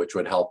well, which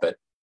would help it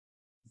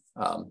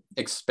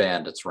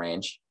expand its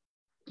range.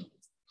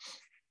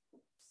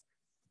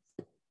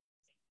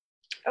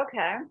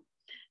 Okay.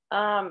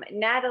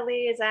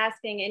 Natalie is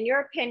asking, in your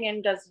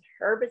opinion, does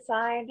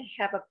herbicide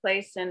have a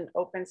place in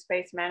open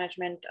space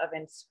management of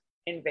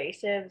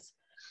invasives,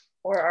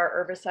 or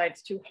are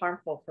herbicides too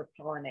harmful for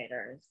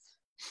pollinators?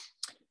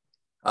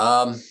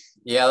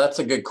 Yeah, that's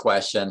a good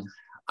question.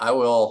 I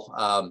will,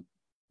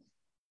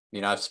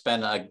 I've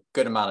spent a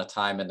good amount of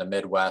time in the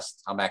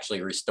Midwest. I'm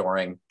actually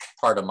restoring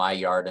part of my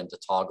yard into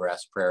tall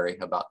grass prairie,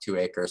 about 2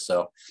 acres.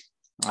 So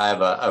I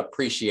have an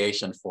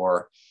appreciation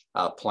for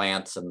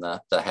plants and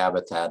the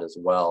habitat as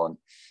well.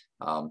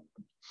 And,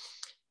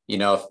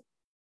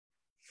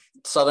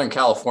 Southern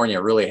California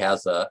really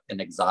has an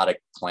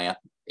exotic plant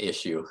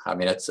issue. I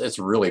mean, it's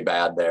really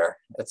bad there.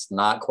 It's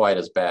not quite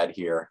as bad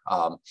here.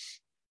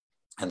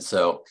 And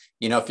so,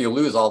 if you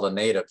lose all the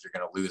natives, you're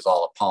going to lose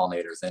all the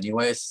pollinators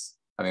anyways.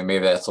 I mean,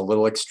 maybe that's a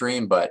little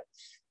extreme, but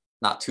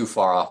not too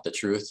far off the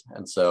truth.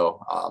 And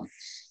so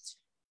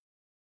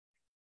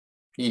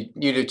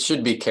you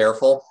should be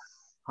careful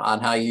on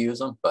how you use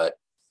them, but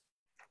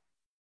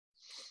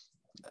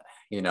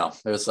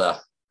there's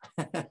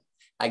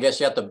I guess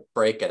you have to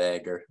break an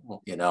egg or,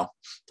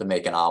 to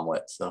make an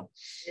omelet. So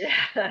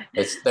yeah,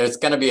 there's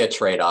going to be a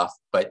trade-off,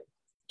 but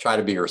try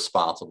to be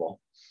responsible.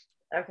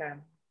 Okay.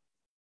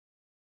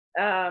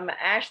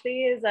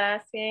 Ashley is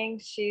asking,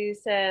 she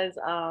says,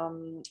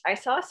 I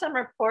saw some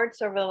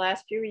reports over the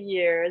last few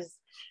years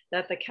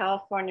that the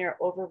California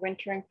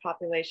overwintering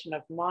population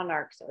of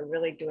monarchs are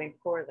really doing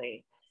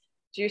poorly.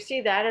 Do you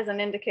see that as an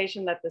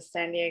indication that the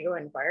San Diego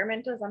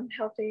environment is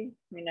unhealthy?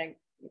 I mean,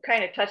 you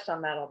kind of touched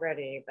on that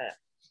already, but.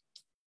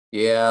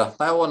 Yeah,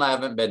 that one I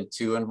haven't been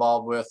too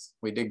involved with.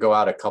 We did go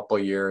out a couple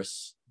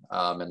years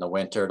in the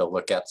winter to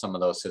look at some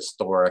of those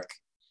historic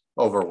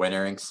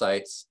overwintering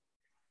sites.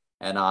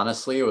 And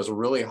honestly, it was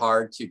really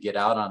hard to get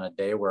out on a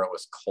day where it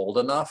was cold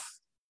enough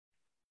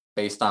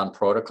based on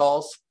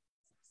protocols.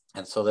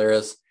 And so there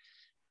is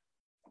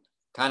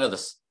kind of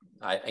this,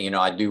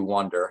 I do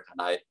wonder,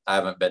 and I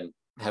haven't been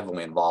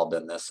heavily involved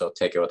in this, so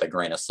take it with a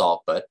grain of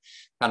salt, but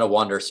kind of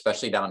wonder,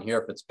 especially down here,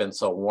 if it's been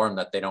so warm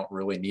that they don't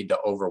really need to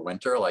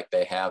overwinter like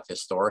they have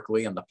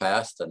historically in the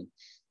past. And,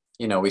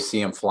 we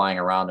see them flying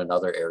around in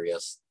other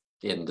areas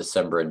in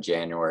December and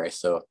January.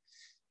 So,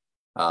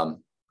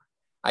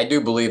 I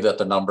do believe that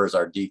the numbers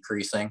are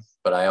decreasing,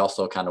 but I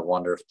also kind of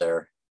wonder if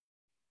they're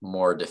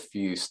more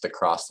diffused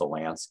across the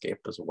landscape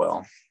as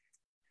well.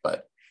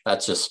 But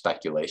that's just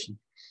speculation.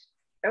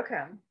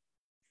 Okay.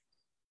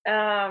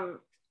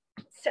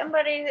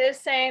 Somebody is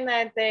saying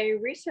that they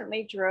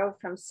recently drove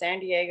from San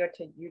Diego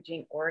to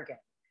Eugene, Oregon,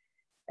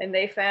 and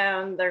they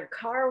found their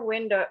car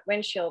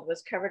windshield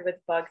was covered with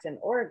bugs in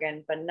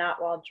Oregon, but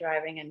not while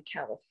driving in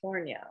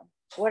California.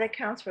 What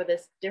accounts for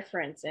this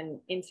difference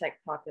in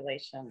insect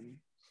population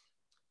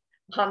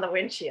on the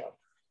windshield?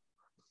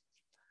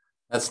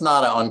 That's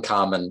not an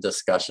uncommon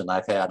discussion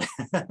I've had,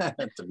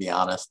 to be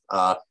honest.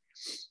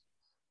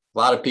 A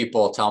lot of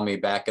people tell me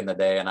back in the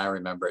day, and I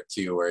remember it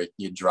too, where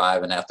you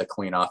drive and have to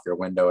clean off your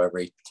window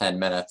every 10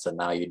 minutes, and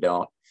now you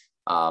don't.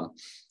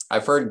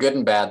 I've heard good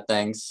and bad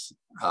things.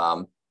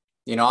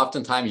 you know,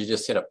 oftentimes you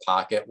just hit a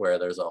pocket where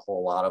there's a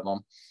whole lot of them,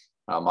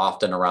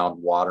 often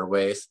around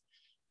waterways.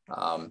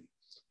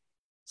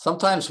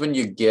 Sometimes when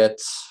you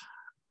get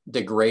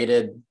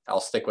degraded,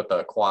 I'll stick with the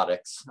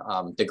aquatics,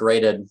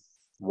 degraded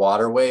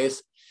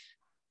waterways,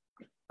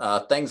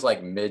 things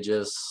like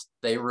midges,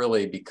 they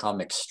really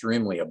become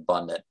extremely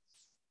abundant,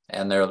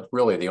 and they're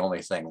really the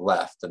only thing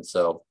left. And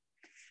so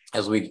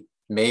as we're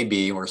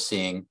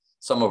seeing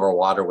some of our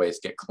waterways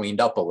get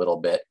cleaned up a little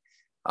bit,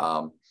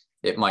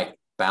 it might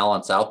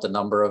balance out the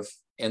number of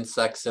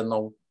insects in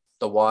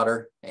the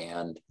water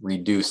and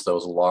reduce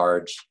those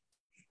large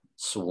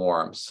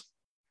swarms.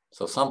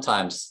 So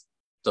sometimes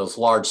those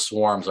large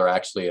swarms are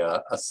actually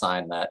a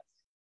sign that,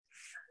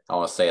 I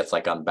want to say it's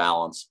like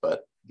unbalanced,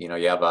 but you know,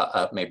 you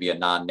have maybe a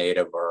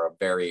non-native or a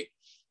very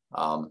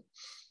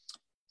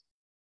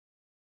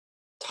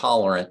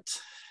tolerant,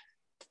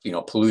 you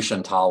know,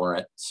 pollution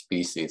tolerant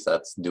species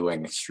that's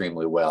doing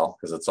extremely well,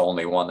 because it's the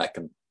only one that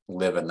can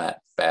live in that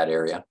bad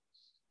area.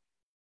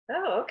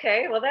 Oh,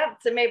 okay. Well,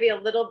 that's maybe a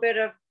little bit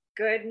of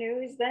good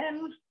news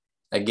then.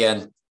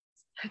 Again,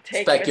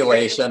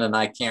 speculation, and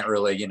I can't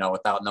really, you know,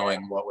 without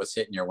knowing what was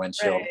hitting your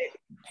windshield,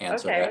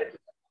 answer that.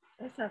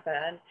 That's not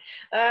bad.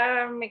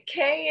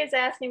 Kay is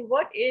asking,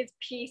 what is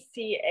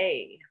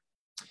PCA?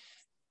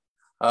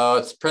 Oh,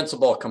 it's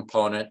principal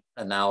component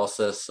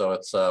analysis. So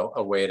it's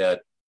a way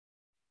to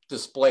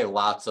display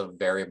lots of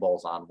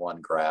variables on one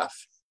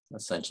graph,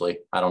 essentially.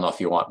 I don't know if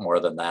you want more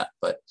than that,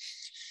 but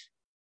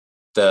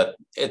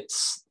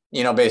it's,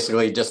 you know,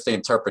 basically just the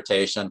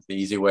interpretation. The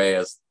easy way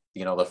is,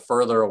 you know, the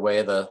further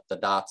away the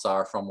dots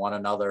are from one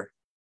another,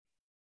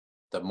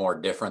 the more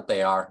different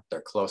they are. If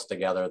they're close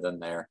together, then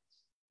they're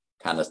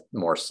kind of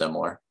more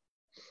similar.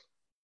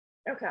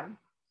 Okay.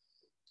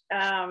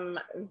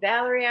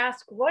 Valerie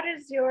asks, what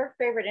is your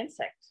favorite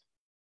insect?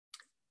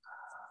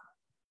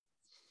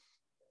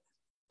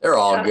 They're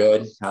all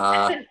good.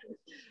 I've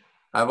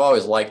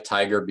always liked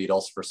tiger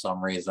beetles for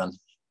some reason.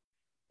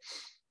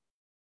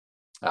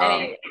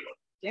 Do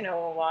you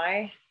know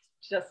why?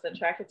 Just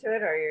attracted to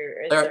it,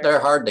 or they're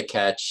hard to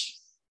catch.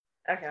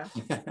 Okay.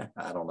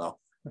 I don't know.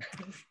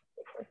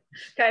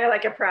 Kind of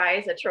like a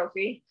prize, a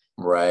trophy.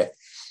 Right.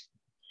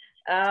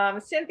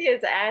 Cynthia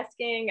is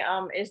asking,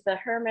 is the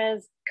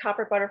Hermes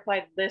copper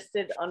butterfly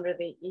listed under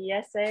the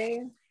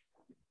ESA?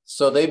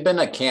 So they've been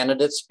a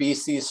candidate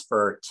species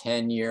for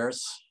 10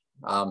 years.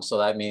 So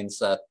that means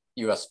that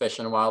U.S. Fish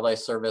and Wildlife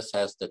Service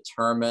has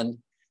determined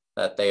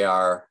that they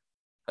are,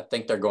 I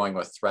think they're going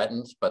with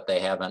threatened, but they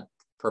haven't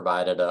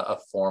provided a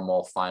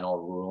formal final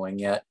ruling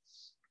yet.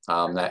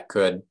 That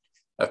could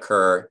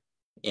occur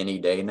any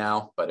day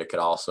now, but it could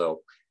also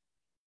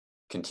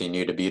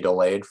continue to be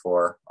delayed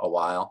for a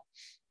while.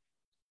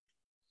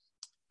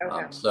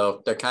 Okay.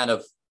 So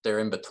they're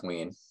in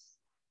between.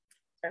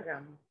 Okay.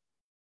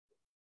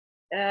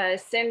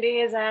 Cindy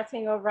is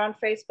asking over on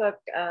Facebook,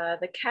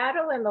 the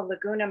cattle in the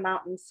Laguna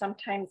Mountains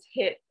sometimes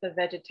hit the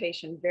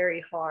vegetation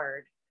very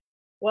hard.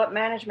 What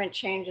management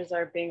changes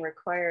are being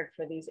required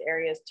for these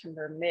areas to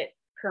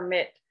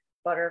permit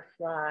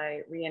butterfly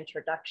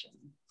reintroduction?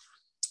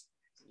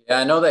 Yeah,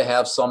 I know they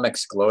have some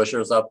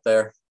exclosures up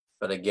there,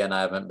 but again,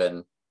 I haven't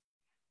been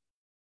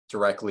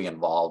directly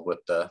involved with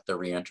the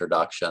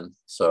reintroduction.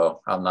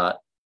 So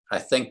I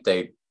think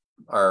they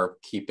are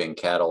keeping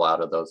cattle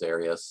out of those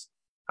areas,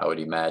 I would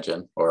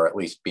imagine, or at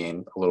least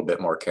being a little bit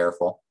more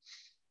careful.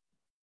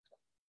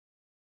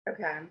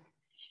 Okay.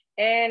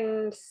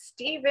 And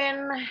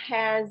Stephen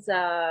has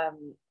a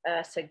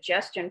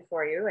suggestion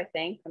for you, I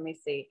think. Let me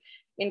see.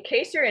 In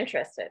case you're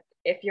interested,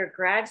 if your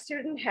grad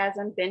student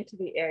hasn't been to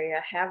the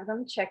area, have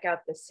them check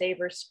out the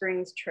Sabre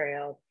Springs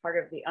Trail,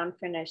 part of the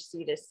unfinished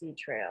C2C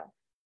Trail.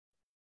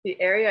 The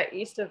area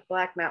east of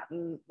Black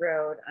Mountain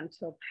Road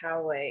until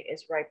Poway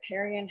is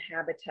riparian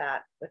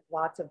habitat with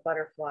lots of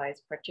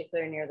butterflies,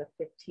 particularly near the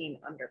 15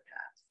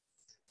 underpass.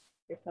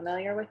 You're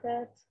familiar with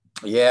it?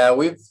 Yeah,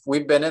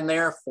 we've been in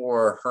there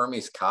for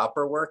Hermes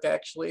copper work,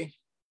 actually.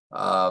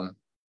 I'm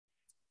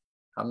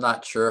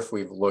not sure if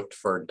we've looked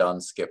for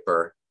dun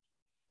skipper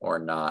or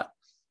not,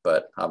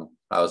 but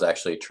I was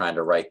actually trying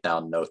to write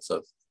down notes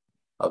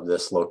of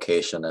this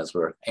location as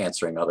we're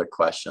answering other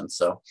questions.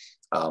 So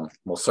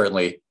we'll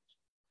certainly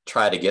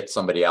try to get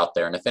somebody out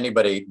there. And if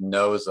anybody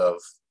knows of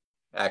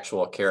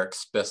actual Carrick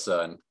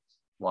Spissa and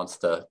wants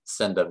to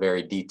send a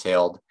very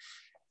detailed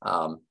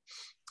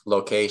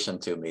location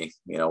to me,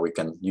 you know, we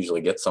can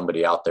usually get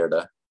somebody out there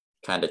to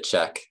kind of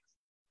check.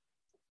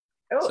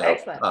 Oh, so,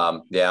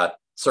 excellent. Yeah,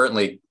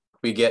 certainly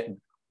we get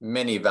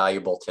many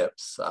valuable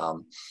tips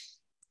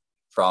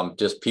from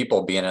just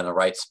people being in the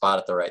right spot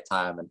at the right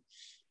time. And,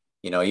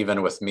 you know,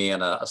 even with me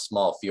and a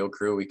small field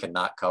crew, we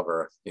cannot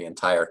cover the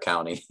entire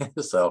county.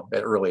 So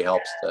it really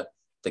helps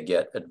to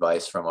get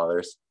advice from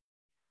others.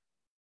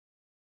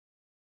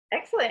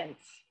 Excellent.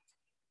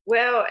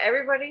 Well,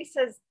 everybody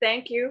says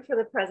thank you for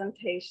the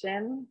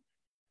presentation.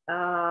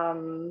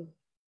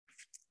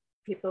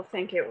 People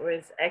think it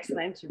was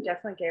excellent. You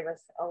definitely gave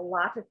us a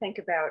lot to think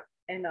about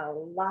and a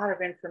lot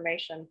of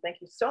information. Thank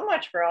you so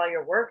much for all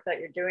your work that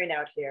you're doing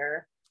out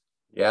here.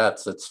 Yeah,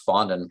 it's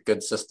fun and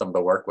good system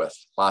to work with.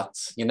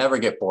 Lots, you never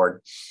get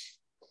bored.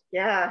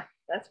 Yeah,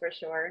 that's for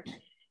sure.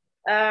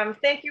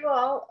 Thank you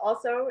all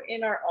also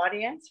in our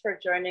audience for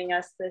joining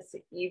us this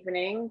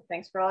evening.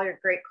 Thanks for all your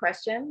great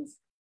questions.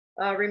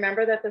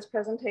 Remember that this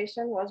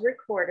presentation was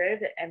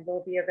recorded and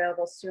will be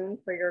available soon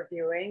for your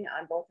viewing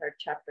on both our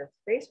chapter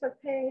Facebook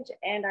page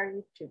and our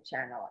YouTube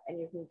channel. And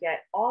you can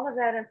get all of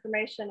that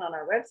information on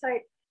our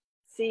website,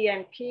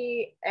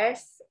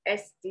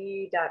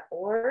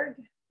 CNPS-SD.org.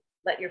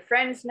 Let your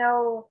friends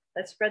know.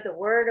 Let's spread the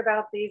word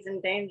about these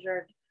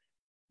endangered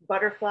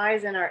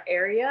butterflies in our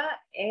area.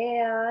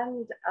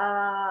 And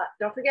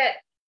don't forget,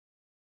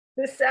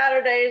 this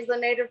Saturday is the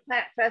Native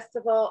Plant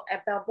Festival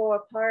at Balboa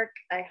Park.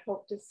 I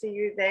hope to see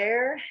you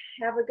there.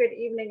 Have a good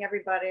evening,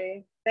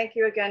 everybody. Thank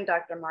you again,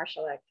 Dr.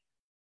 Marschalek.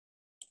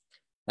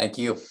 Thank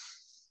you.